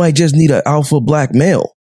 and you might just need an alpha black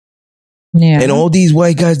male. Yeah. And all these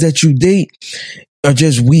white guys that you date are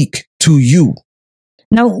just weak to you.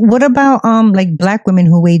 Now, what about like black women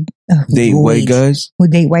who date white guys? Who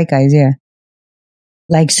date white guys, yeah.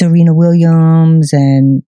 Like Serena Williams,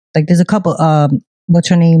 and like there's a couple what's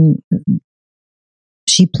her name?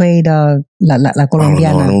 She played La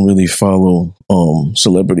Colombiana. I don't really follow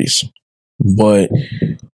celebrities. But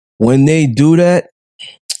when they do that,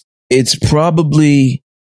 it's probably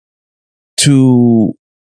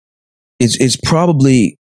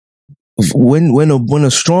when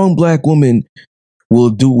a strong black woman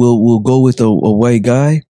will go with a white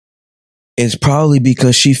guy, it's probably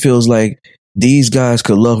because she feels like these guys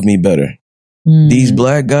could love me better. These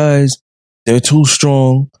black guys, they're too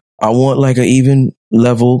strong. I want like an even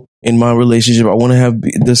level in my relationship. I want to have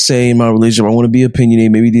the say in my relationship. I want to be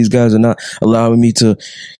opinionated. Maybe these guys are not allowing me to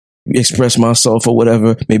express myself or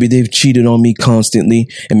whatever. Maybe they've cheated on me constantly,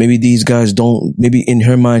 and maybe these guys don't. Maybe in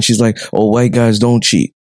her mind, she's like, "Oh, white guys don't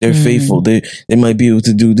cheat. They're faithful. They might be able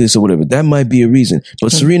to do this or whatever." That might be a reason.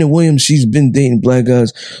 But Serena Williams, she's been dating black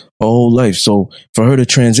guys her whole life. So for her to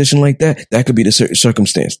transition like that, that could be the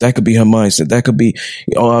circumstance. That could be her mindset. That could be,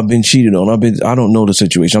 oh, I've been cheated on. I don't know the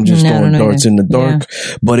situation. I'm just throwing darts in the dark.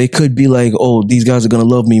 Yeah. But it could be like, oh, these guys are going to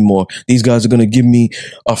love me more. These guys are going to give me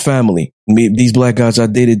a family. These black guys I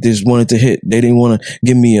dated just wanted to hit. They didn't want to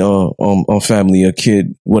give me a family, a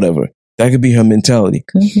kid, whatever. That could be her mentality.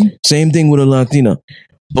 Mm-hmm. Same thing with a Latina.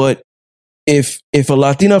 But if it's a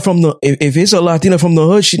Latina from the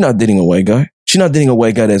hood, she's not dating a white guy. She's not dating a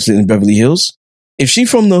white guy that's in Beverly Hills. If she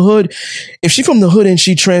from the hood and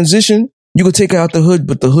she transitioned, you could take her out the hood,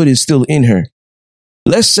 but the hood is still in her.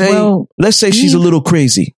 Let's say she's a little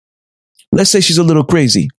crazy.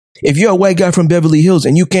 If you're a white guy from Beverly Hills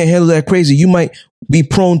and you can't handle that crazy, you might be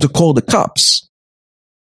prone to call the cops.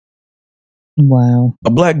 Wow. A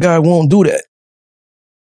black guy won't do that.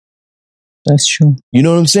 That's true. You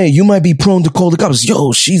know what I'm saying? You might be prone to call the cops.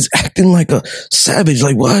 Yo, she's acting like a savage.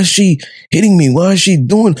 Like, why is she hitting me? Why is she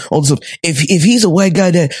doing all this stuff? If he's a white guy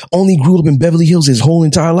that only grew up in Beverly Hills his whole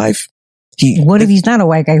entire life, what if he's not a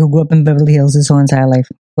white guy who grew up in Beverly Hills his whole entire life?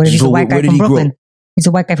 What if he's a white guy from Brooklyn? He's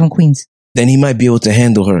a white guy from Queens. Then he might be able to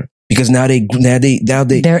handle her because now they're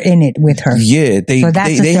in it with her. Yeah, they have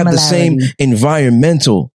the same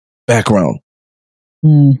environmental background.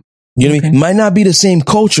 You know what I mean? Might not be the same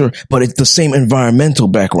culture, but it's the same environmental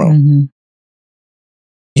background. Mm-hmm.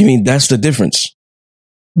 You mean that's the difference?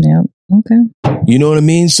 Yeah. Okay. You know what I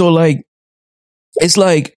mean? So like, it's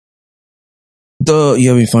like you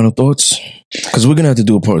have any final thoughts? Because we're gonna have to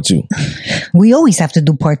do a part 2. We always have to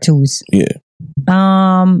do part 2s. Yeah.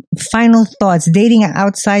 Final thoughts: dating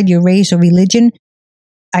outside your race or religion.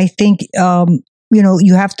 I think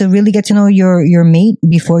you have to really get to know your mate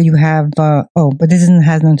before you have, but this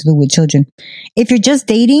has nothing to do with children. If you're just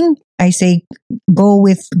dating, I say go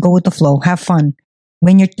with the flow, have fun.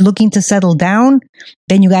 When you're looking to settle down,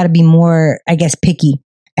 then you got to be more, I guess, picky,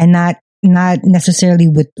 and not necessarily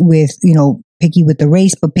with picky with the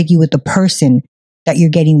race, but picky with the person that you're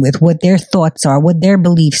getting with, what their thoughts are, what their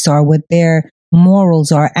beliefs are, what their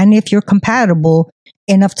morals are. And if you're compatible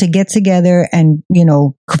enough to get together and,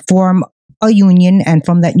 form a union, and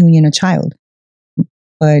from that union, a child.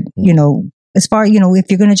 But, as far, if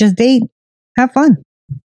you're going to just date, have fun.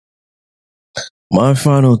 My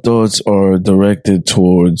final thoughts are directed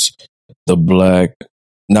towards the black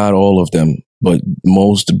not all of them, but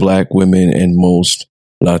most black women and most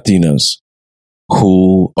Latinas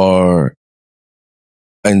who are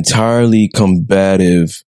entirely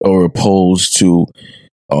combative or opposed to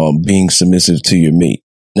being submissive to your mate.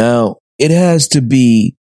 Now, it has to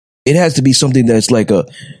be something that's like a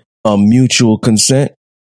mutual consent,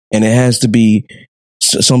 and it has to be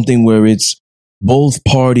something where it's both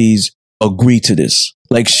parties agree to this.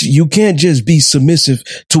 Like, you can't just be submissive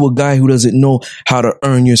to a guy who doesn't know how to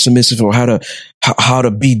earn your submissive or how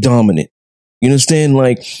to be dominant. You understand?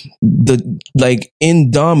 Like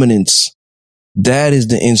in dominance, that is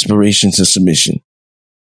the inspiration to submission.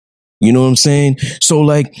 You know what I'm saying? So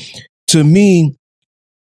like, to me,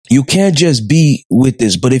 you can't just be with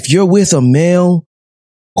this, but if you're with a male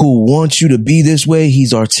who wants you to be this way,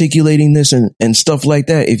 he's articulating this and stuff like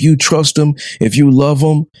that. If you trust him, if you love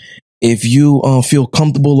him, if you feel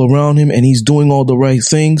comfortable around him and he's doing all the right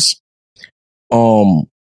things,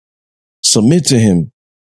 submit to him.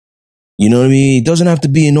 You know what I mean? It doesn't have to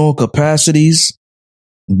be in all capacities,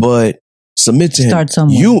 but submit to him. Start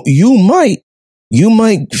somewhere. You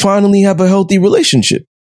might finally have a healthy relationship.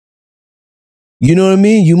 You know what I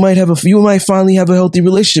mean? You might finally have a healthy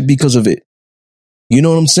relationship because of it. You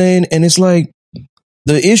know what I'm saying? And it's like,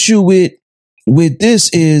 the issue with this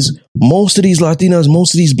is most of these Latinas,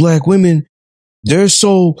 most of these black women, they're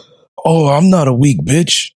so, I'm not a weak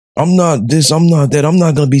bitch. I'm not this, I'm not that. I'm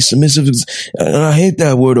not going to be submissive. And I hate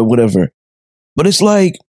that word or whatever. But it's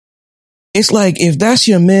like, if that's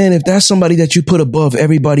your man, if that's somebody that you put above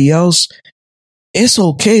everybody else, it's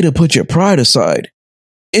okay to put your pride aside.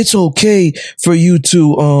 It's okay for you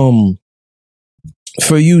to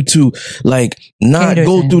like not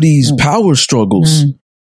go through these power struggles.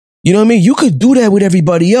 You know what I mean? You could do that with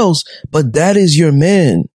everybody else, but that is your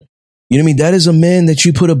man. You know what I mean? That is a man that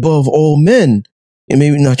you put above all men. And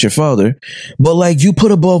maybe not your father, but like, you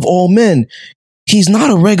put above all men. He's not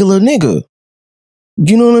a regular nigga.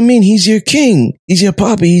 You know what I mean? He's your king. He's your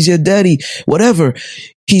papi. He's your daddy, whatever.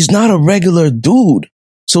 He's not a regular dude.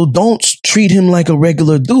 So don't treat him like a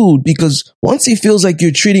regular dude, because once he feels like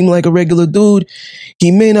you're treating him like a regular dude,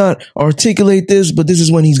 he may not articulate this, but this is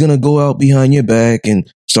when he's going to go out behind your back and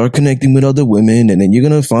start connecting with other women. And then you're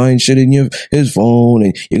going to find shit in his phone,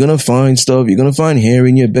 and you're going to find stuff. You're going to find hair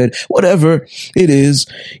in your bed, whatever it is.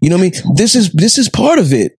 You know what I mean? This is part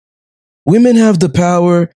of it. Women have the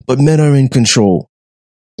power, but men are in control.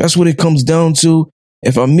 That's what it comes down to.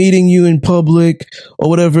 If I'm meeting you in public or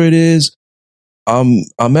whatever it is, I'm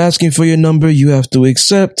asking for your number. You have to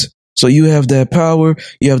accept. So you have that power.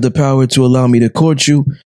 You have the power to allow me to court you.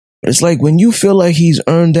 But it's like, when you feel like he's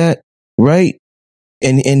earned that, right?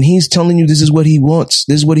 And he's telling you this is what he wants,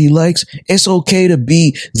 this is what he likes, it's okay to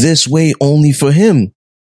be this way only for him.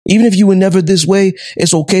 Even if you were never this way,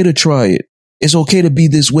 it's okay to try it. It's okay to be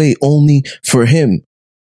this way only for him.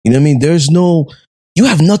 You know what I mean? You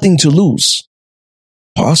have nothing to lose.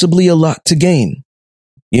 Possibly a lot to gain.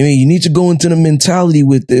 You know, you need to go into the mentality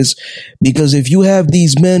with this, because if you have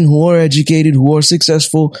these men who are educated, who are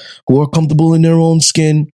successful, who are comfortable in their own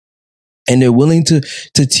skin, and they're willing to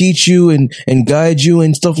teach you and guide you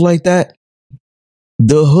and stuff like that,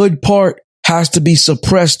 the hood part has to be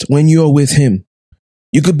suppressed when you're with him.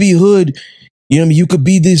 You could be hood, you know what I mean? You could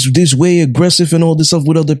be this way aggressive and all this stuff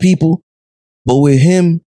with other people, but with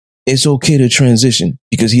him, it's okay to transition,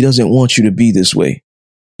 because he doesn't want you to be this way.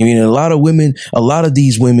 I mean, a lot of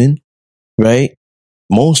these women, right?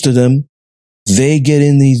 Most of them, they get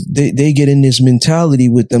in this mentality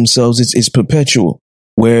with themselves. It's perpetual,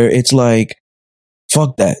 where it's like,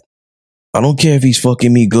 fuck that. I don't care if he's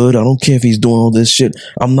fucking me good. I don't care if he's doing all this shit.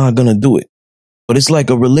 I'm not going to do it. But it's like,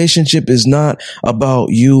 a relationship is not about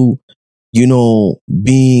you know,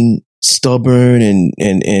 being stubborn and,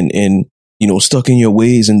 you know, stuck in your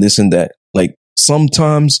ways and this and that. Like,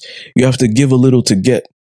 sometimes you have to give a little to get.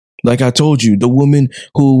 Like I told you, the woman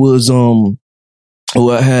who was, who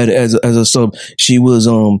I had as a sub, she was,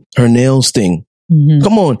 her nails thing. Mm-hmm.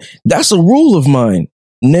 Come on. That's a rule of mine.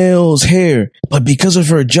 Nails, hair. But because of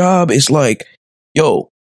her job, it's like,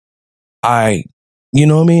 yo, you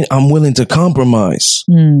know what I mean? I'm willing to compromise.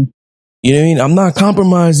 Mm. You know what I mean? I'm not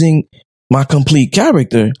compromising my complete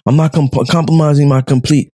character. I'm not compromising my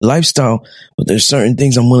complete lifestyle, but there's certain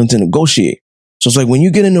things I'm willing to negotiate. So it's like, when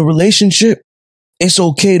you get in a relationship, it's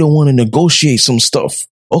okay to want to negotiate some stuff.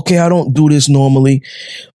 Okay, I don't do this normally,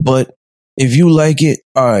 but if you like it,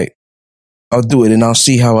 all right, I'll do it and I'll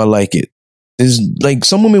see how I like it. There's like,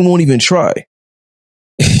 some women won't even try.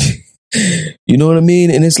 You know what I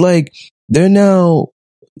mean? And it's like, they're now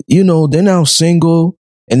single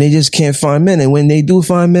and they just can't find men. And when they do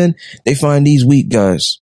find men, they find these weak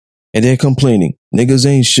guys. and they're complaining. Niggas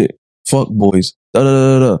ain't shit. Fuck boys. Da da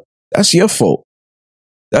da da. That's your fault.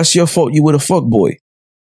 That's your fault. You with a fuck boy.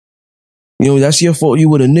 You know, that's your fault. You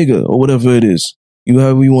with a nigga or whatever it is. You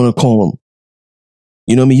however you want to call them.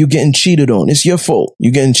 You know what I mean? You getting cheated on. It's your fault.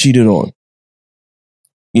 You getting cheated on.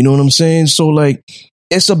 You know what I'm saying? So like,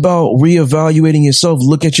 it's about reevaluating yourself.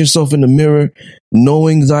 Look at yourself in the mirror,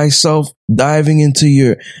 knowing thyself, diving into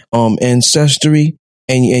your ancestry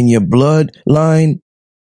and your bloodline.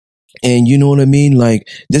 And you know what I mean? Like,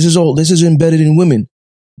 this is embedded in women.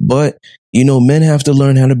 But, you know, men have to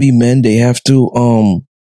learn how to be men. They have to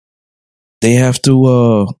be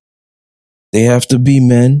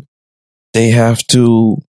men. They have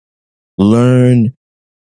to learn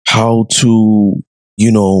how to,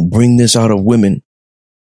 you know, bring this out of women.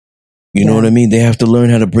 You know what I mean? They have to learn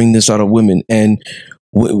how to bring this out of women. And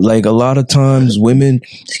like a lot of times women,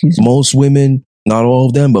 most women, not all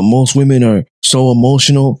of them, but most women are so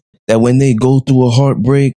emotional that when they go through a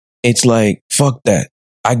heartbreak, it's like, fuck that.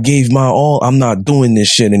 I gave my all. I'm not doing this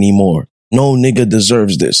shit anymore. No nigga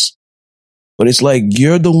deserves this. But it's like,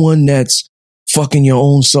 you're the one that's fucking your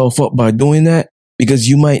own self up by doing that, because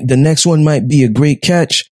the next one might be a great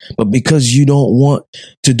catch, but because you don't want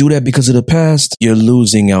to do that because of the past, you're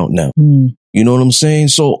losing out now. You know what I'm saying?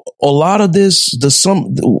 So a lot of this,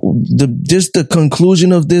 the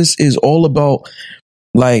conclusion of this is all about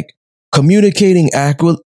like communicating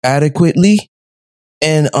adequately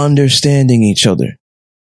and understanding each other.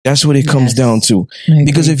 That's what it comes down to.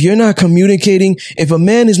 Because if you're not communicating, if a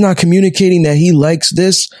man is not communicating that he likes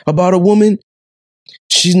this about a woman,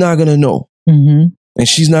 she's not going to know. Mm-hmm. And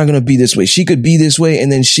she's not going to be this way. She could be this way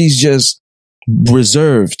and then she's just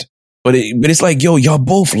reserved. But it's like, yo, y'all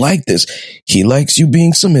both like this. He likes you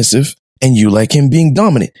being submissive and you like him being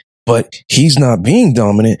dominant. But he's not being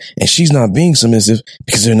dominant and she's not being submissive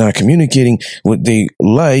because they're not communicating what they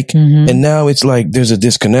like. Mm-hmm. And now it's like there's a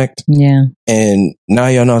disconnect. Yeah. And now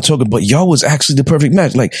y'all not talking, but y'all was actually the perfect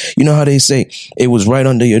match. Like, you know how they say it was right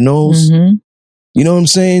under your nose? Mm-hmm. You know what I'm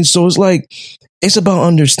saying? So it's like, it's about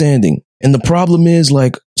understanding. And the problem is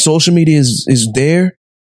like social media is there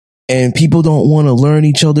and people don't want to learn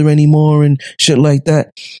each other anymore and shit like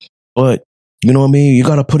that. But you know what I mean? You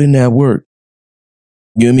got to put in that work.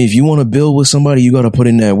 You know what I mean? If you want to build with somebody, you got to put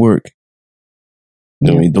in that work.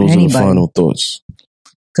 I mean, those are the final thoughts.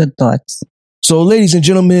 Good thoughts. So, ladies and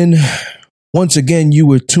gentlemen, once again, you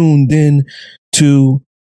were tuned in to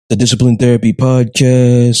the Discipline Therapy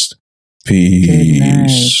Podcast.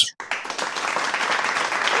 Peace.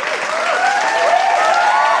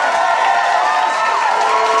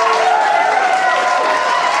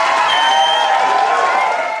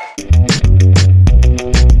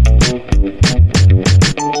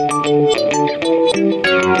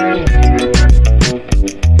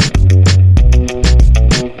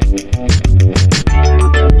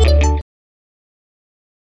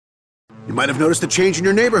 You might have noticed a change in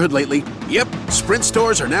your neighborhood lately. Yep, Sprint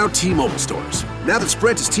stores are now T-Mobile stores. Now that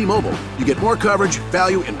Sprint is T-Mobile, you get more coverage,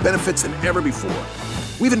 value, and benefits than ever before.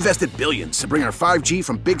 We've invested billions to bring our 5G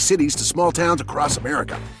from big cities to small towns across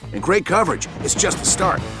America. And great coverage is just the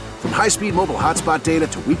start. From high-speed mobile hotspot data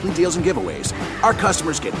to weekly deals and giveaways, our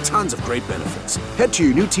customers get tons of great benefits. Head to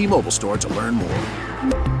your new T-Mobile store to learn more.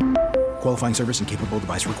 Qualifying service and capable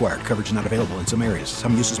device required. Coverage not available in some areas.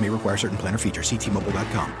 Some uses may require certain plan or features. See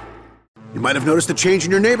T-Mobile.com. You might have noticed a change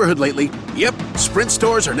in your neighborhood lately. Yep, Sprint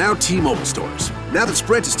stores are now T-Mobile stores. Now that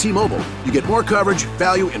Sprint is T-Mobile, you get more coverage,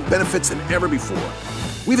 value, and benefits than ever before.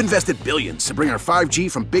 We've invested billions to bring our 5G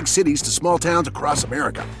from big cities to small towns across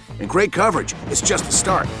America. And great coverage is just the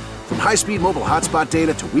start. From high-speed mobile hotspot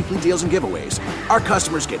data to weekly deals and giveaways, our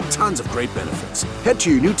customers get tons of great benefits. Head to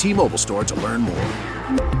your new T-Mobile store to learn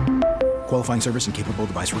more. Qualifying service and capable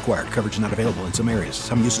device required. Coverage not available in some areas.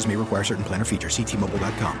 Some uses may require certain plan or features. See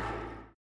T-Mobile.com.